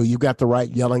to do? You got the right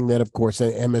yelling that, of course,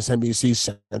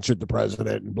 MSNBC censored the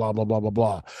president and blah, blah, blah, blah,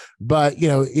 blah. But,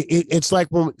 it's like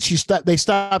when they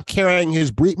stopped carrying his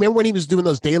brief. Remember when he was doing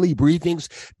those daily briefings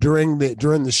during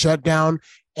the shutdown,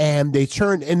 and they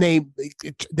turned and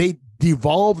they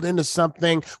devolved into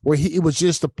something where it was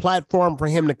just a platform for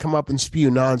him to come up and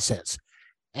spew nonsense.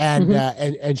 And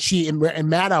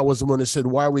Maddow was the one who said,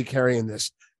 why are we carrying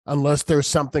this? Unless there's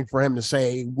something for him to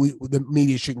say, the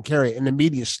media shouldn't carry it, and the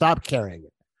media stopped carrying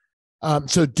it.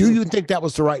 So do you think that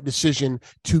was the right decision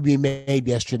to be made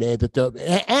yesterday?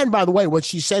 And by the way, what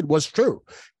she said was true.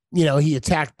 He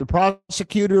attacked the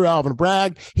prosecutor, Alvin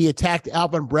Bragg. He attacked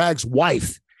Alvin Bragg's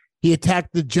wife. He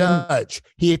attacked the judge.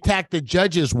 He attacked the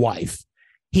judge's wife.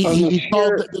 He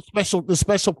called the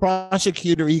special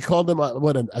prosecutor. He called him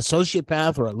an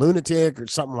sociopath or a lunatic or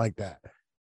something like that.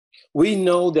 We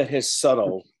know that his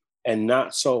subtle and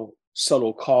not so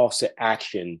subtle calls to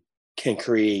action can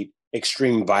create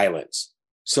extreme violence.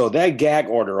 So that gag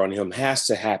order on him has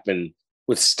to happen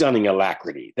with stunning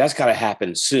alacrity. That's got to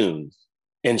happen soon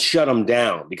and shut him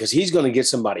down because he's going to get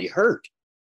somebody hurt.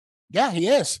 Yeah, he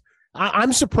is.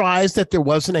 I'm surprised that there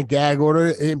wasn't a gag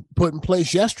order put in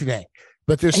place yesterday,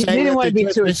 but they're saying that the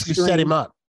judge basically set him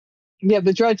up. Yeah,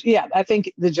 the judge. Yeah, I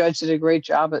think the judge did a great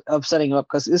job of setting him up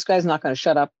because this guy's not going to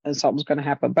shut up and something's going to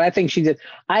happen. But I think she did.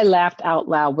 I laughed out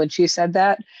loud when she said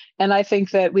that. And I think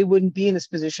that we wouldn't be in this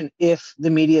position if the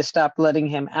media stopped letting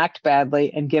him act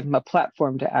badly and give him a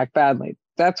platform to act badly.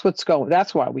 That's what's going.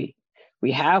 That's why we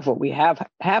have what we have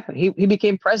happen. He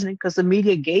became president because the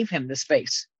media gave him the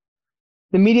space.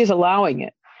 The media is allowing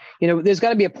it. You know, there's got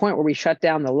to be a point where we shut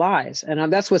down the lies.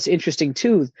 And that's what's interesting,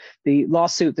 too. The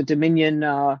lawsuit, the Dominion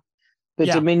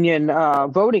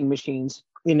voting machines,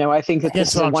 you know, I think that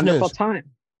this is a wonderful time.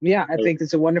 Yeah, I think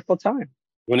it's a wonderful time.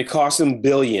 When it costs them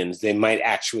billions, they might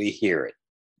actually hear it.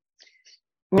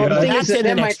 Well, the thing is that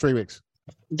in the next 3 weeks.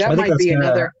 That might be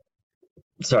another.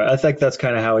 Sorry, I think that's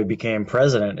kind of how he became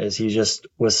president, is he just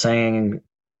was saying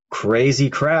crazy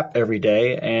crap every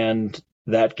day, and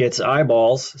that gets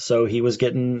eyeballs. So he was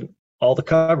getting all the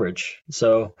coverage.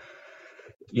 So,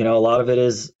 you know, a lot of it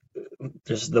is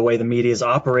just the way the media is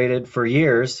operated for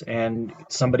years, and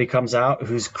somebody comes out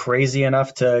who's crazy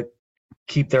enough to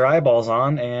keep their eyeballs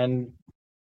on, and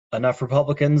enough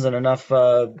Republicans and enough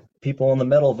people in the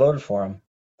middle voted for him.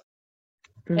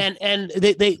 And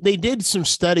they did some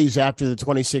studies after the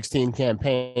 2016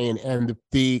 campaign, and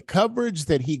the coverage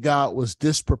that he got was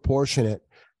disproportionate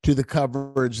to the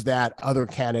coverage that other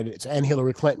candidates and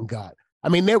Hillary Clinton got. I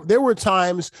mean, there were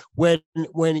times when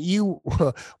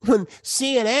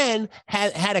CNN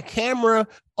had a camera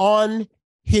on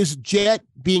his jet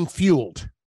being fueled,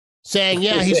 saying,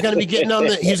 "Yeah, he's going to be getting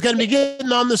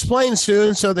on this plane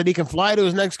soon, so that he can fly to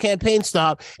his next campaign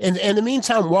stop." And in the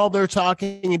meantime, while they're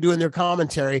talking and doing their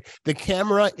commentary, the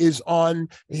camera is on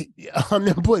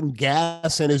them putting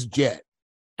gas in his jet.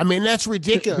 I mean, that's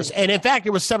ridiculous. And in fact,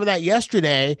 there was some of that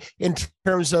yesterday in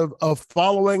terms of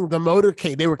following the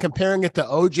motorcade. They were comparing it to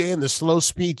OJ and the slow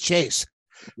speed chase,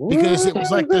 because it was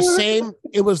like the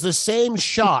same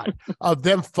shot of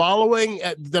them following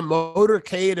the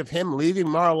motorcade of him leaving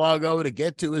Mar-a-Lago to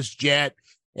get to his jet.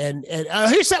 And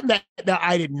here's something that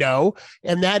I didn't know,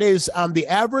 and that is the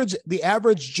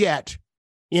average jet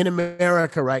in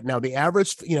America right now, the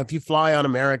average, you know, if you fly on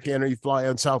American or you fly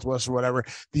on Southwest or whatever,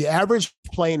 the average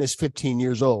plane is 15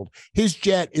 years old. His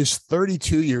jet is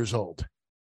 32 years old.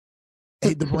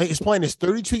 His plane is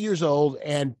 32 years old,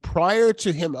 and prior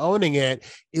to him owning it,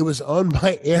 it was owned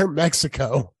by Air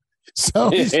Mexico. So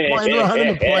he's flying around in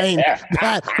a plane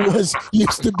that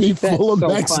used to be full of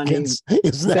Mexicans.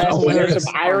 Isn't that hilarious? There's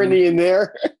some irony in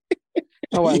there.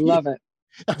 Oh, I love it.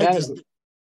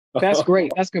 That's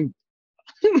great. That's good.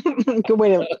 Good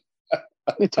way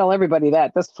to tell everybody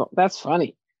that. That's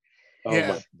funny.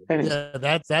 Yeah,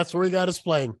 that's where he got his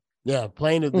plane. Yeah,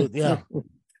 plane. Yeah.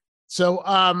 So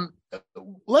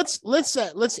let's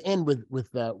end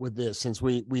with this, since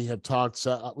we have talked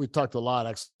we've talked a lot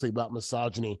actually about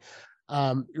misogyny.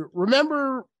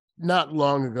 Remember not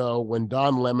long ago when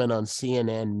Don Lemon on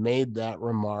CNN made that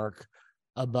remark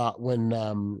about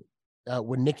when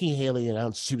Nikki Haley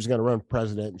announced she was going to run for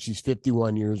president, and she's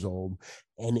 51 years old,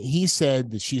 and he said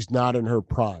that she's not in her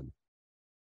prime.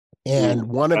 And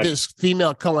one of his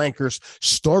female co-anchors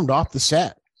stormed off the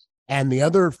set, and the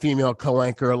other female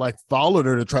co-anchor followed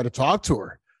her to try to talk to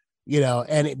her, you know,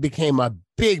 and it became a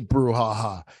big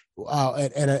brouhaha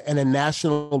and a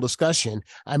national discussion.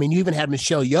 I mean, you even had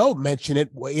Michelle Yeoh mention it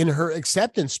in her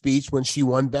acceptance speech when she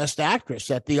won Best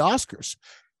Actress at the Oscars.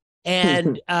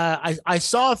 And I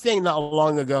saw a thing not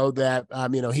long ago that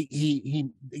he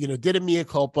did a mea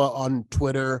culpa on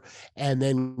Twitter and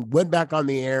then went back on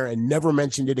the air and never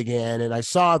mentioned it again. And I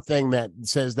saw a thing that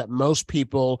says that most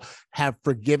people have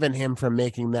forgiven him for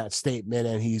making that statement,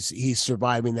 and he's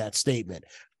surviving that statement.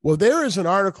 Well, there is an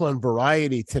article in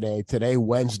Variety today,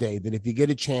 Wednesday, that if you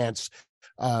get a chance,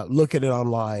 look at it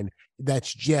online.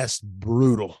 That's just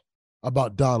brutal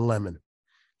about Don Lemon.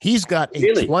 He's got a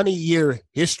 20-year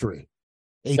history,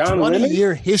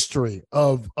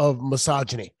 of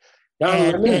misogyny.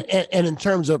 And in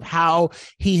terms of how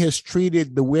he has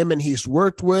treated the women he's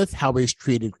worked with, how he's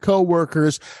treated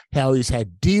coworkers, how he's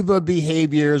had diva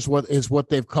behaviors, what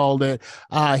they've called it.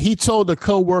 He told a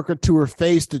coworker to her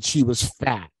face that she was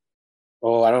fat.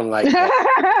 Oh, I don't like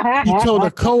that. He told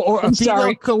a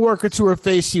female coworker to her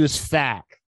face she was fat.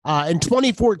 In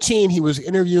 2014, he was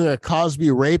interviewing a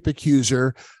Cosby rape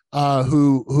accuser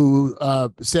who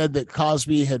said that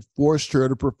Cosby had forced her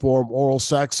to perform oral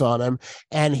sex on him,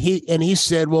 and he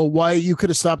said, "Well, why you could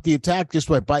have stopped the attack just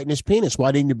by biting his penis?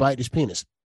 Why didn't you bite his penis?"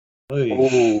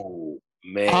 Oh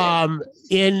man!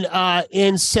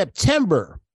 In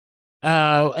September,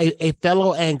 a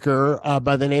fellow anchor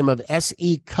by the name of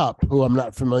S.E. Cupp, who I'm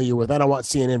not familiar with. I don't watch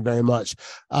CNN very much.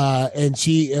 And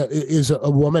she is a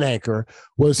woman anchor,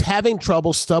 was having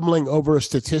trouble stumbling over a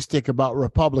statistic about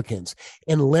Republicans.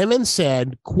 And Lemon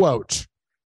said, quote,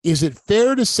 "Is it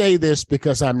fair to say this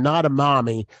because I'm not a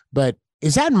mommy, but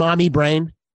is that mommy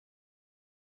brain?"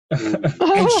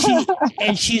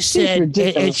 and she said,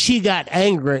 and she got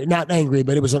angry, not angry,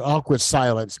 but it was an awkward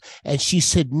silence. And she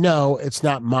said, "No, it's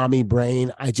not mommy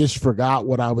brain. I just forgot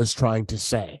what I was trying to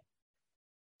say."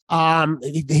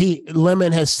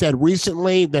 Lemon has said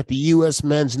recently that the U.S.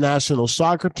 men's national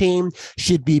soccer team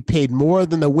should be paid more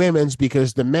than the women's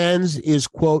because the men's is,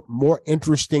 quote, more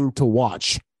interesting to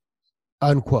watch,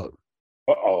 unquote.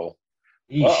 Uh-oh.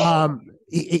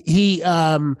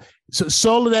 So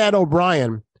Soledad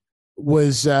O'Brien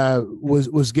was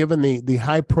given the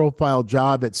high profile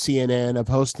job at CNN of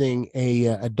hosting a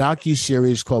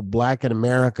docuseries called Black in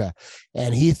America,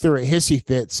 and he threw a hissy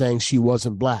fit saying she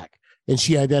wasn't black, and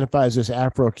she identifies as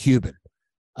Afro-Cuban.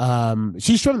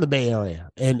 She's from the Bay Area,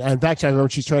 and in fact, I remember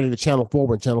she's trying to Channel 4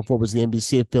 when Channel 4 was the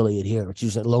NBC affiliate here.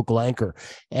 She's a local anchor,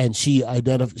 and she's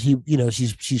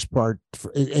part,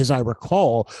 as I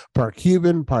recall, part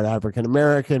Cuban, part African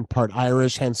American, part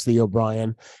Irish, hence the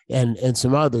O'Brien, and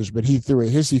some others. But he threw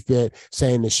a hissy fit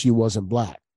saying that she wasn't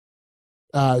black.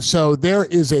 So there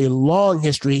is a long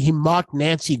history. He mocked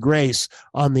Nancy Grace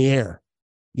on the air.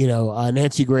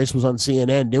 Nancy Grace was on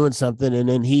CNN doing something, and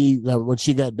then he, when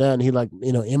she got done, he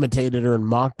imitated her and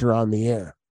mocked her on the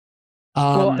air.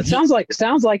 Well, it sounds like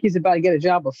he's about to get a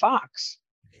job with Fox.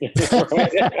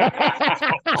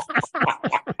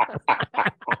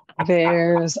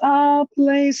 There's a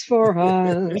place for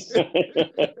us,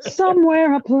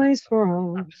 somewhere a place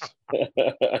for us.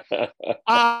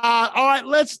 All right,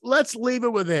 let's leave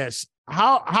it with this.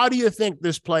 How do you think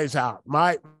this plays out?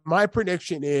 My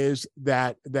prediction is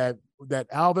that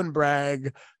Alvin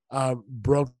Bragg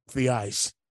broke the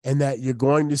ice, and that you're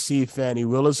going to see Fani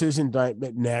Willis's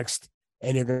indictment next,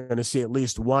 and you're going to see at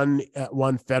least one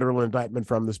federal indictment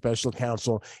from the special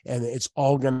counsel, and it's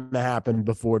all going to happen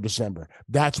before December.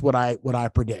 That's what I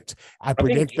predict. I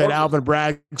predict that Alvin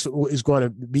Bragg is going to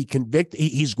be convicted.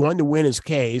 He's going to win his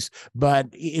case, but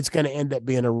it's going to end up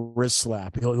being a wrist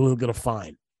slap. He'll get a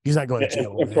fine. He's not going to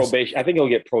jail. Probation. I think he'll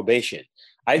get probation.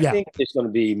 I think it's going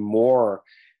to be more.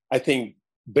 I think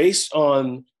based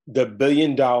on the $1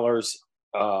 billion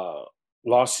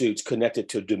lawsuits connected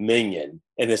to Dominion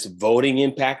and this voting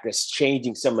impact that's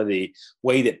changing some of the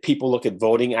way that people look at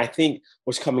voting. I think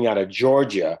what's coming out of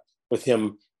Georgia with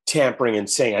him tampering and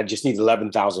saying, "I just need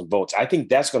 11,000 votes." I think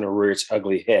that's going to rear its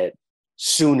ugly head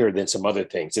sooner than some other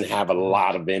things and have a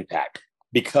lot of impact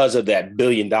because of that $1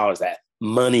 billion, that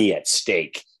money at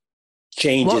stake.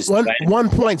 Changes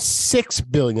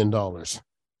 $1.6 billion.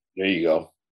 There you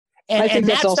go. And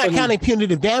that's not counting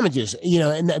punitive damages,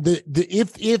 and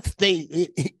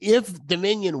if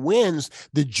Dominion wins,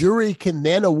 the jury can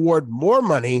then award more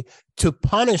money to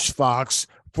punish Fox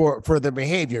for their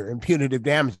behavior and punitive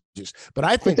damages. But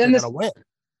I think they're going to win.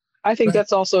 I think that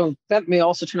may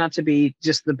also turn out to be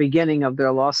just the beginning of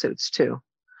their lawsuits too,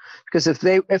 because if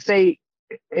they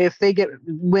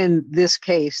win this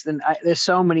case, then there's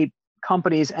so many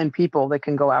companies and people that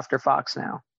can go after Fox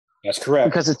now. That's correct.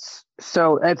 Because it's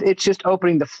just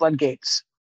opening the floodgates.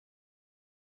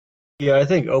 Yeah, I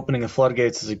think opening the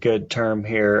floodgates is a good term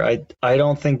here. I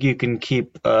don't think you can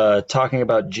keep talking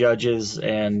about judges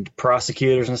and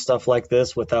prosecutors and stuff like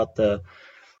this without the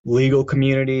legal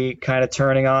community kind of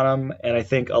turning on them. And I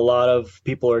think a lot of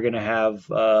people are going to have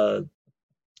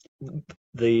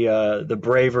the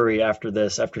bravery after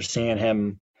this, after seeing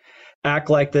him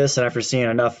act like this, and after seeing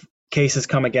enough cases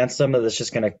come against him, that it's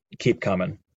just going to keep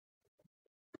coming.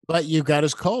 But you've got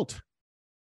his cult.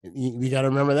 You got to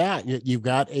remember that. You've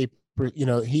got he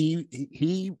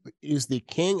is the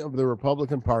king of the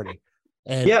Republican Party.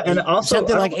 And also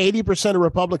something like 80% of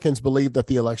Republicans believe that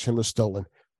the election was stolen,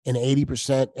 and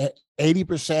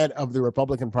 80% of the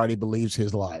Republican Party believes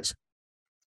his lies.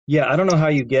 Yeah, I don't know how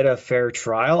you get a fair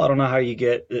trial. I don't know how you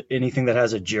get anything that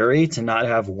has a jury to not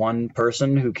have one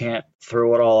person who can't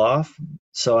throw it all off.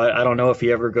 So I don't know if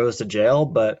he ever goes to jail,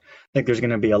 but I think there's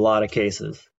going to be a lot of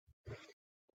cases.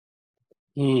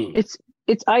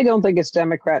 I don't think it's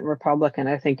Democrat and Republican.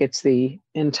 I think it's the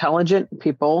intelligent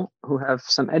people who have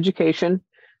some education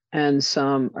and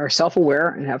some are self-aware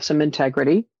and have some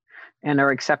integrity and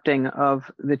are accepting of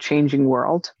the changing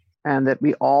world and that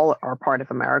we all are part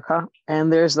of America.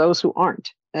 And there's those who aren't.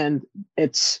 And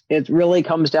it really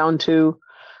comes down to,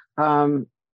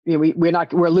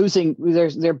 we're losing,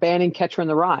 they're banning Catcher in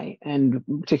the Rye and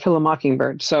To Kill a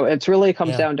Mockingbird. So it really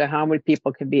comes down to how many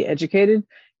people can be educated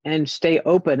and stay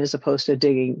open as opposed to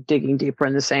digging deeper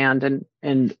in the sand.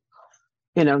 And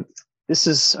this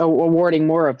is awarding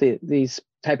more of these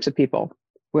types of people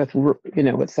with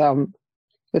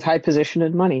high position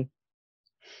and money.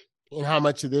 And how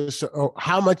much of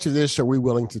this are we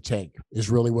willing to take is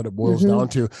really what it boils down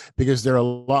to, because there are a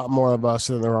lot more of us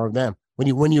than there are of them.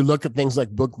 When you look at things like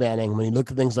book banning, when you look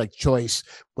at things like choice,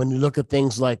 when you look at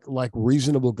things like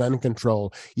reasonable gun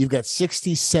control, you've got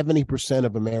 60-70%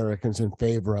 of Americans in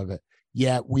favor of it.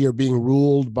 Yet we are being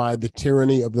ruled by the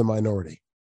tyranny of the minority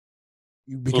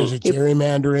because of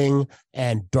gerrymandering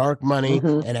and dark money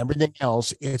and everything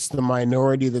else. It's the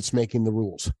minority that's making the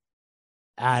rules.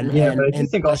 But I do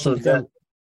think also that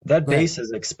base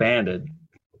has expanded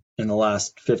in the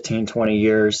last 15, 20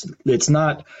 years. It's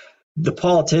not, the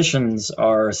politicians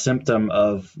are a symptom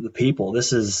of the people.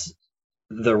 This is,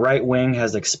 the right wing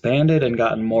has expanded and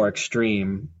gotten more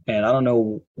extreme. And I don't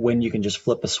know when you can just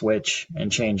flip a switch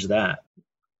and change that.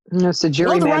 It's the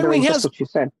gerrymandering, that's what you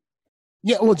said.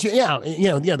 Yeah, well,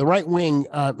 the right wing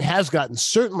has gotten,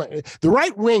 certainly, the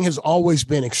right wing has always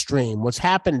been extreme. What's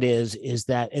happened is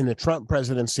that in the Trump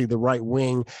presidency, the right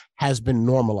wing has been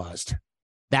normalized.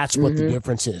 That's what the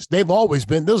difference is. They've always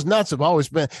been, those nuts have always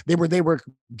been, they were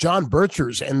John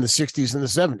Birchers in the 60s and the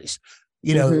 70s.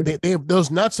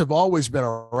 Those nuts have always been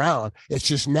around. It's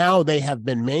just now they have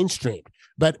been mainstream.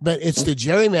 But it's the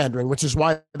gerrymandering, which is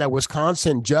why that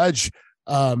Wisconsin judge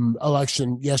judicial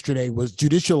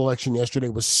election yesterday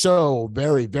was so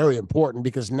very, very important,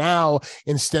 because now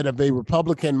instead of a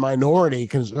Republican minority,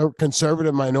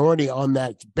 conservative minority on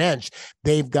that bench,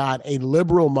 they've got a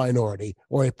liberal minority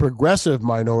or a progressive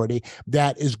minority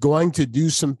that is going to do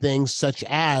some things such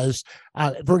as,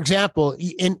 for example,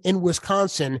 in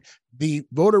Wisconsin, the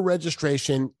voter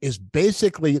registration is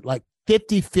basically like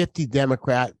 50-50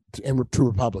 Democrat and to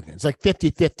Republicans, like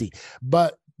 50-50.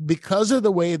 But because of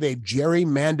the way they've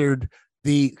gerrymandered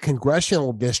the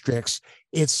congressional districts,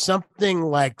 it's something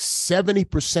like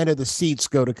 70% of the seats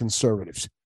go to conservatives,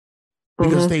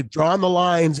 because they've drawn the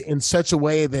lines in such a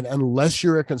way that unless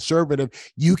you're a conservative,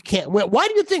 you can't. Why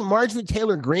do you think Marjorie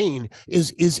Taylor Greene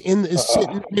is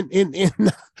sitting in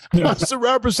the House of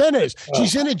Representatives?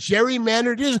 She's in a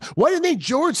gerrymandered district. Why do you think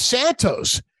George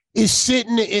Santos is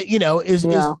sitting, is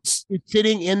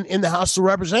sitting in the House of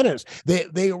Representatives?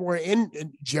 They were in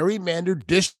gerrymandered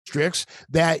districts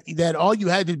that all you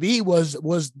had to be was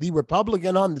the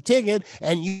Republican on the ticket,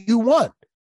 and you won.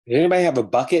 Does anybody have a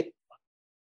bucket?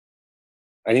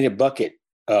 I need a bucket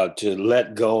to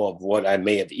let go of what I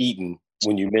may have eaten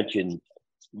when you mentioned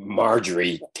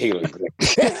Marjorie Taylor Greene.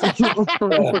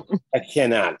 I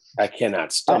cannot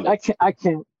stomach. I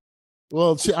can't.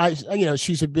 Well,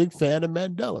 she's a big fan of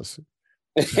Mandela's.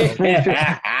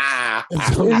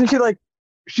 So, isn't she like,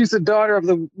 she's the daughter of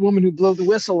the woman who blew the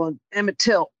whistle on Emmett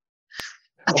Till?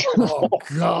 Oh,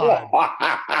 God.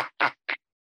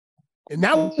 And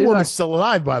that woman's still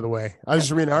alive, by the way. I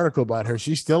just read an article about her.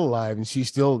 She's still alive, and she's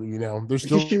still, they're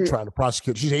still trying to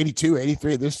prosecute. She's 82,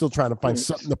 83. They're still trying to find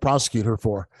something to prosecute her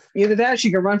for. Either that or she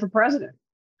could run for president.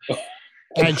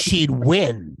 And she'd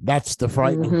win. That's the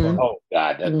frightening part. Oh,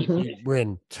 God. She'd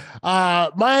win.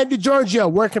 Maya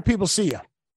DeGiorgio, where can people see you?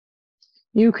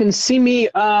 You can see me.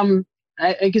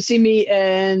 You can see me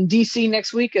in DC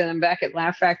next week, and I'm back at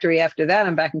Laugh Factory after that.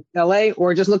 I'm back in LA,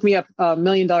 or just look me up, $1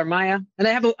 Million Maya. And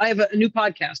I have a new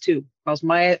podcast too, called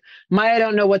Maya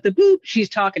Don't Know What the Boop She's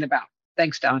Talking About.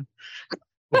 Thanks, Don.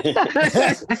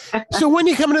 So when are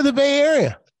you coming to the Bay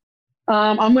Area?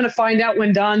 I'm going to find out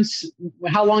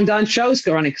how long Don's show's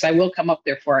going, because I will come up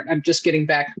there for it. I'm just getting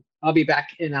back. I'll be back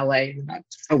in LA in about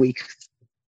a week.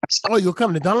 Oh, you'll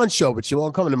come to Don's show, but you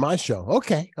won't come to my show.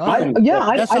 Okay. All right.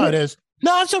 That's how it is.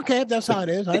 No, it's okay. That's how it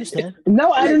is. I understand.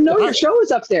 No, I didn't know your show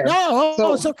was up there.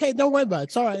 No, it's okay. Don't worry about it.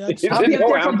 It's all right. I'm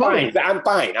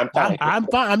fine. I'm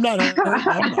fine. I'm not.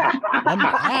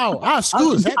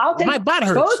 Excuse me. My butt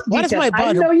hurts. Why does my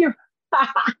butt hurt?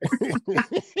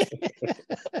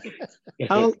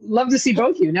 I'd love to see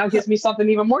both of you. Now it gives me something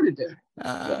even more to do.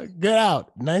 Get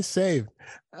out. Nice save.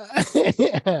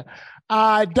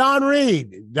 Don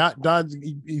Reed.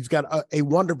 He's got a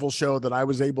wonderful show that I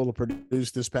was able to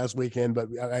produce this past weekend, but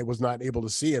I was not able to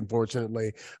see,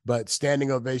 unfortunately. But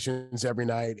standing ovations every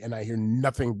night, and I hear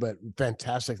nothing but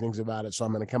fantastic things about it. So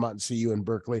I'm going to come out and see you in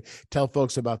Berkeley. Tell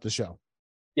folks about the show.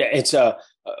 Yeah, it's a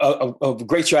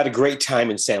great show. I had a great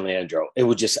time in San Leandro. It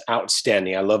was just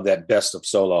outstanding. I love that Best of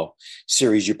Solo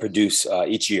series you produce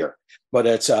each year. But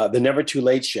it's the Never Too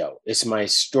Late show. It's my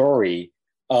story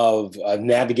of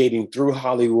navigating through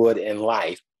Hollywood and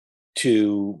life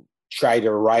to try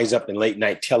to rise up in late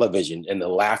night television, and the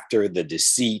laughter, the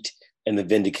deceit, and the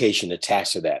vindication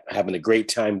attached to that. Having a great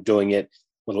time doing it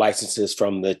with licenses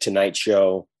from The Tonight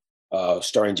Show,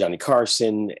 starring Johnny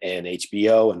Carson and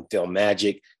HBO and Film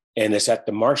Magic. And it's at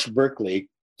the Marsh Berkeley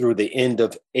through the end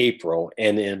of April,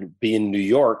 and then be in New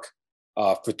York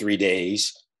for 3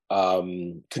 days,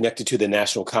 connected to the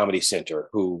National Comedy Center,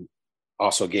 who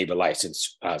also gave a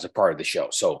license as a part of the show.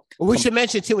 So we should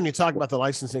mention too, when you talk about the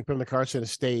licensing from the Carson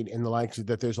Estate and the likes,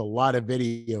 that there's a lot of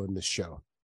video in this show.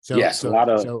 So yes,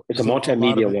 it's a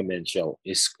multimedia one-man show.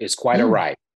 It's quite a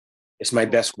ride. It's my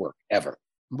best work ever.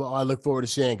 Well, I look forward to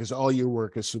seeing, because all your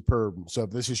work is superb. So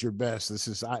if this is your best,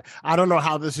 I don't know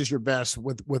how this is your best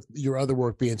with your other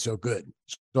work being so good.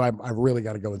 So I really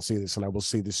got to go and see this, and I will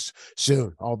see this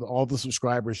soon. All the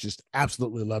subscribers just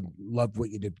absolutely loved what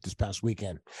you did this past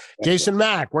weekend. Jason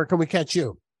Mack, where can we catch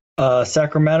you?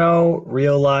 Sacramento,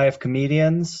 Real Live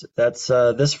Comedians. That's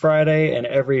this Friday and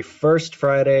every first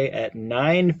Friday at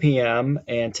 9 p.m.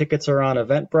 And tickets are on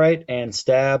Eventbrite and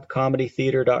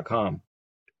stabcomedytheater.com.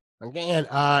 Again,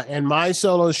 and my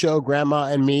solo show, Grandma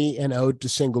and Me, an Ode to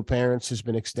Single Parents, has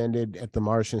been extended at the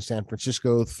Marsh in San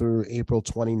Francisco through April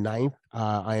 29th.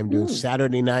 I am doing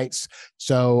Saturday nights.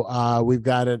 So we've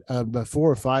got 4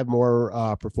 or 5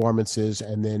 more performances,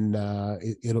 and then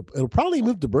it'll probably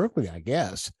move to Berkeley, I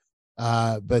guess.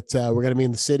 But we're going to be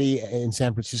in the city in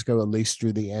San Francisco at least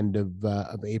through the end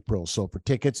of April. So for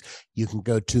tickets, you can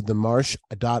go to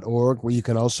themarsh.org, where you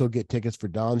can also get tickets for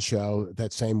Don's show,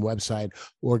 that same website,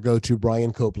 or go to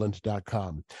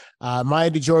briancopeland.com.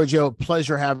 Maya DiGiorgio,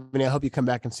 pleasure having you. I hope you come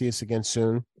back and see us again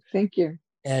soon. Thank you.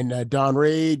 And Don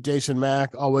Reed, Jason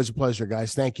Mack, always a pleasure,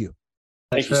 guys. Thank you.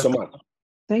 Thank you so much.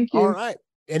 Thank you. All right.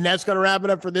 And that's going to wrap it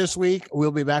up for this week.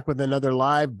 We'll be back with another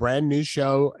live, brand new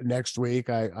show next week.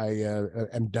 I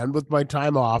am done with my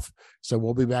time off, so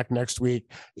we'll be back next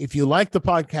week. If you like the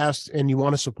podcast and you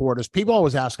want to support us, people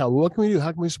always ask, what can we do?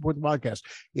 How can we support the podcast?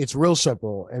 It's real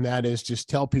simple, and that is just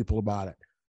tell people about it.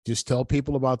 Just tell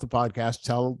people about the podcast.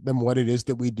 Tell them what it is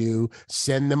that we do.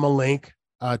 Send them a link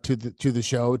to the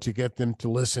show to get them to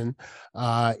listen.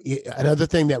 Another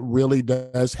thing that really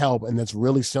does help, and that's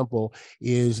really simple,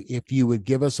 is if you would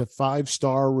give us a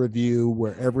 5-star review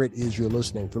wherever it is you're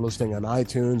listening. If you're listening on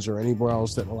iTunes or anywhere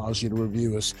else that allows you to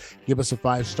review us, give us a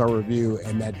 5-star review,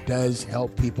 and that does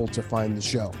help people to find the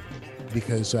show.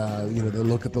 Because they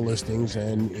look at the listings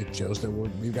and it shows that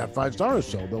we've got 5 stars,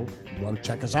 so they'll want to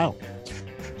check us out.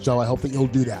 So I hope that you'll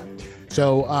do that.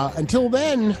 So until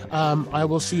then,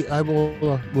 we'll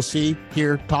see,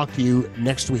 hear, talk to you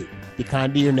next week. Be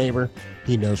kind to your neighbor.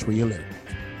 He knows where you live.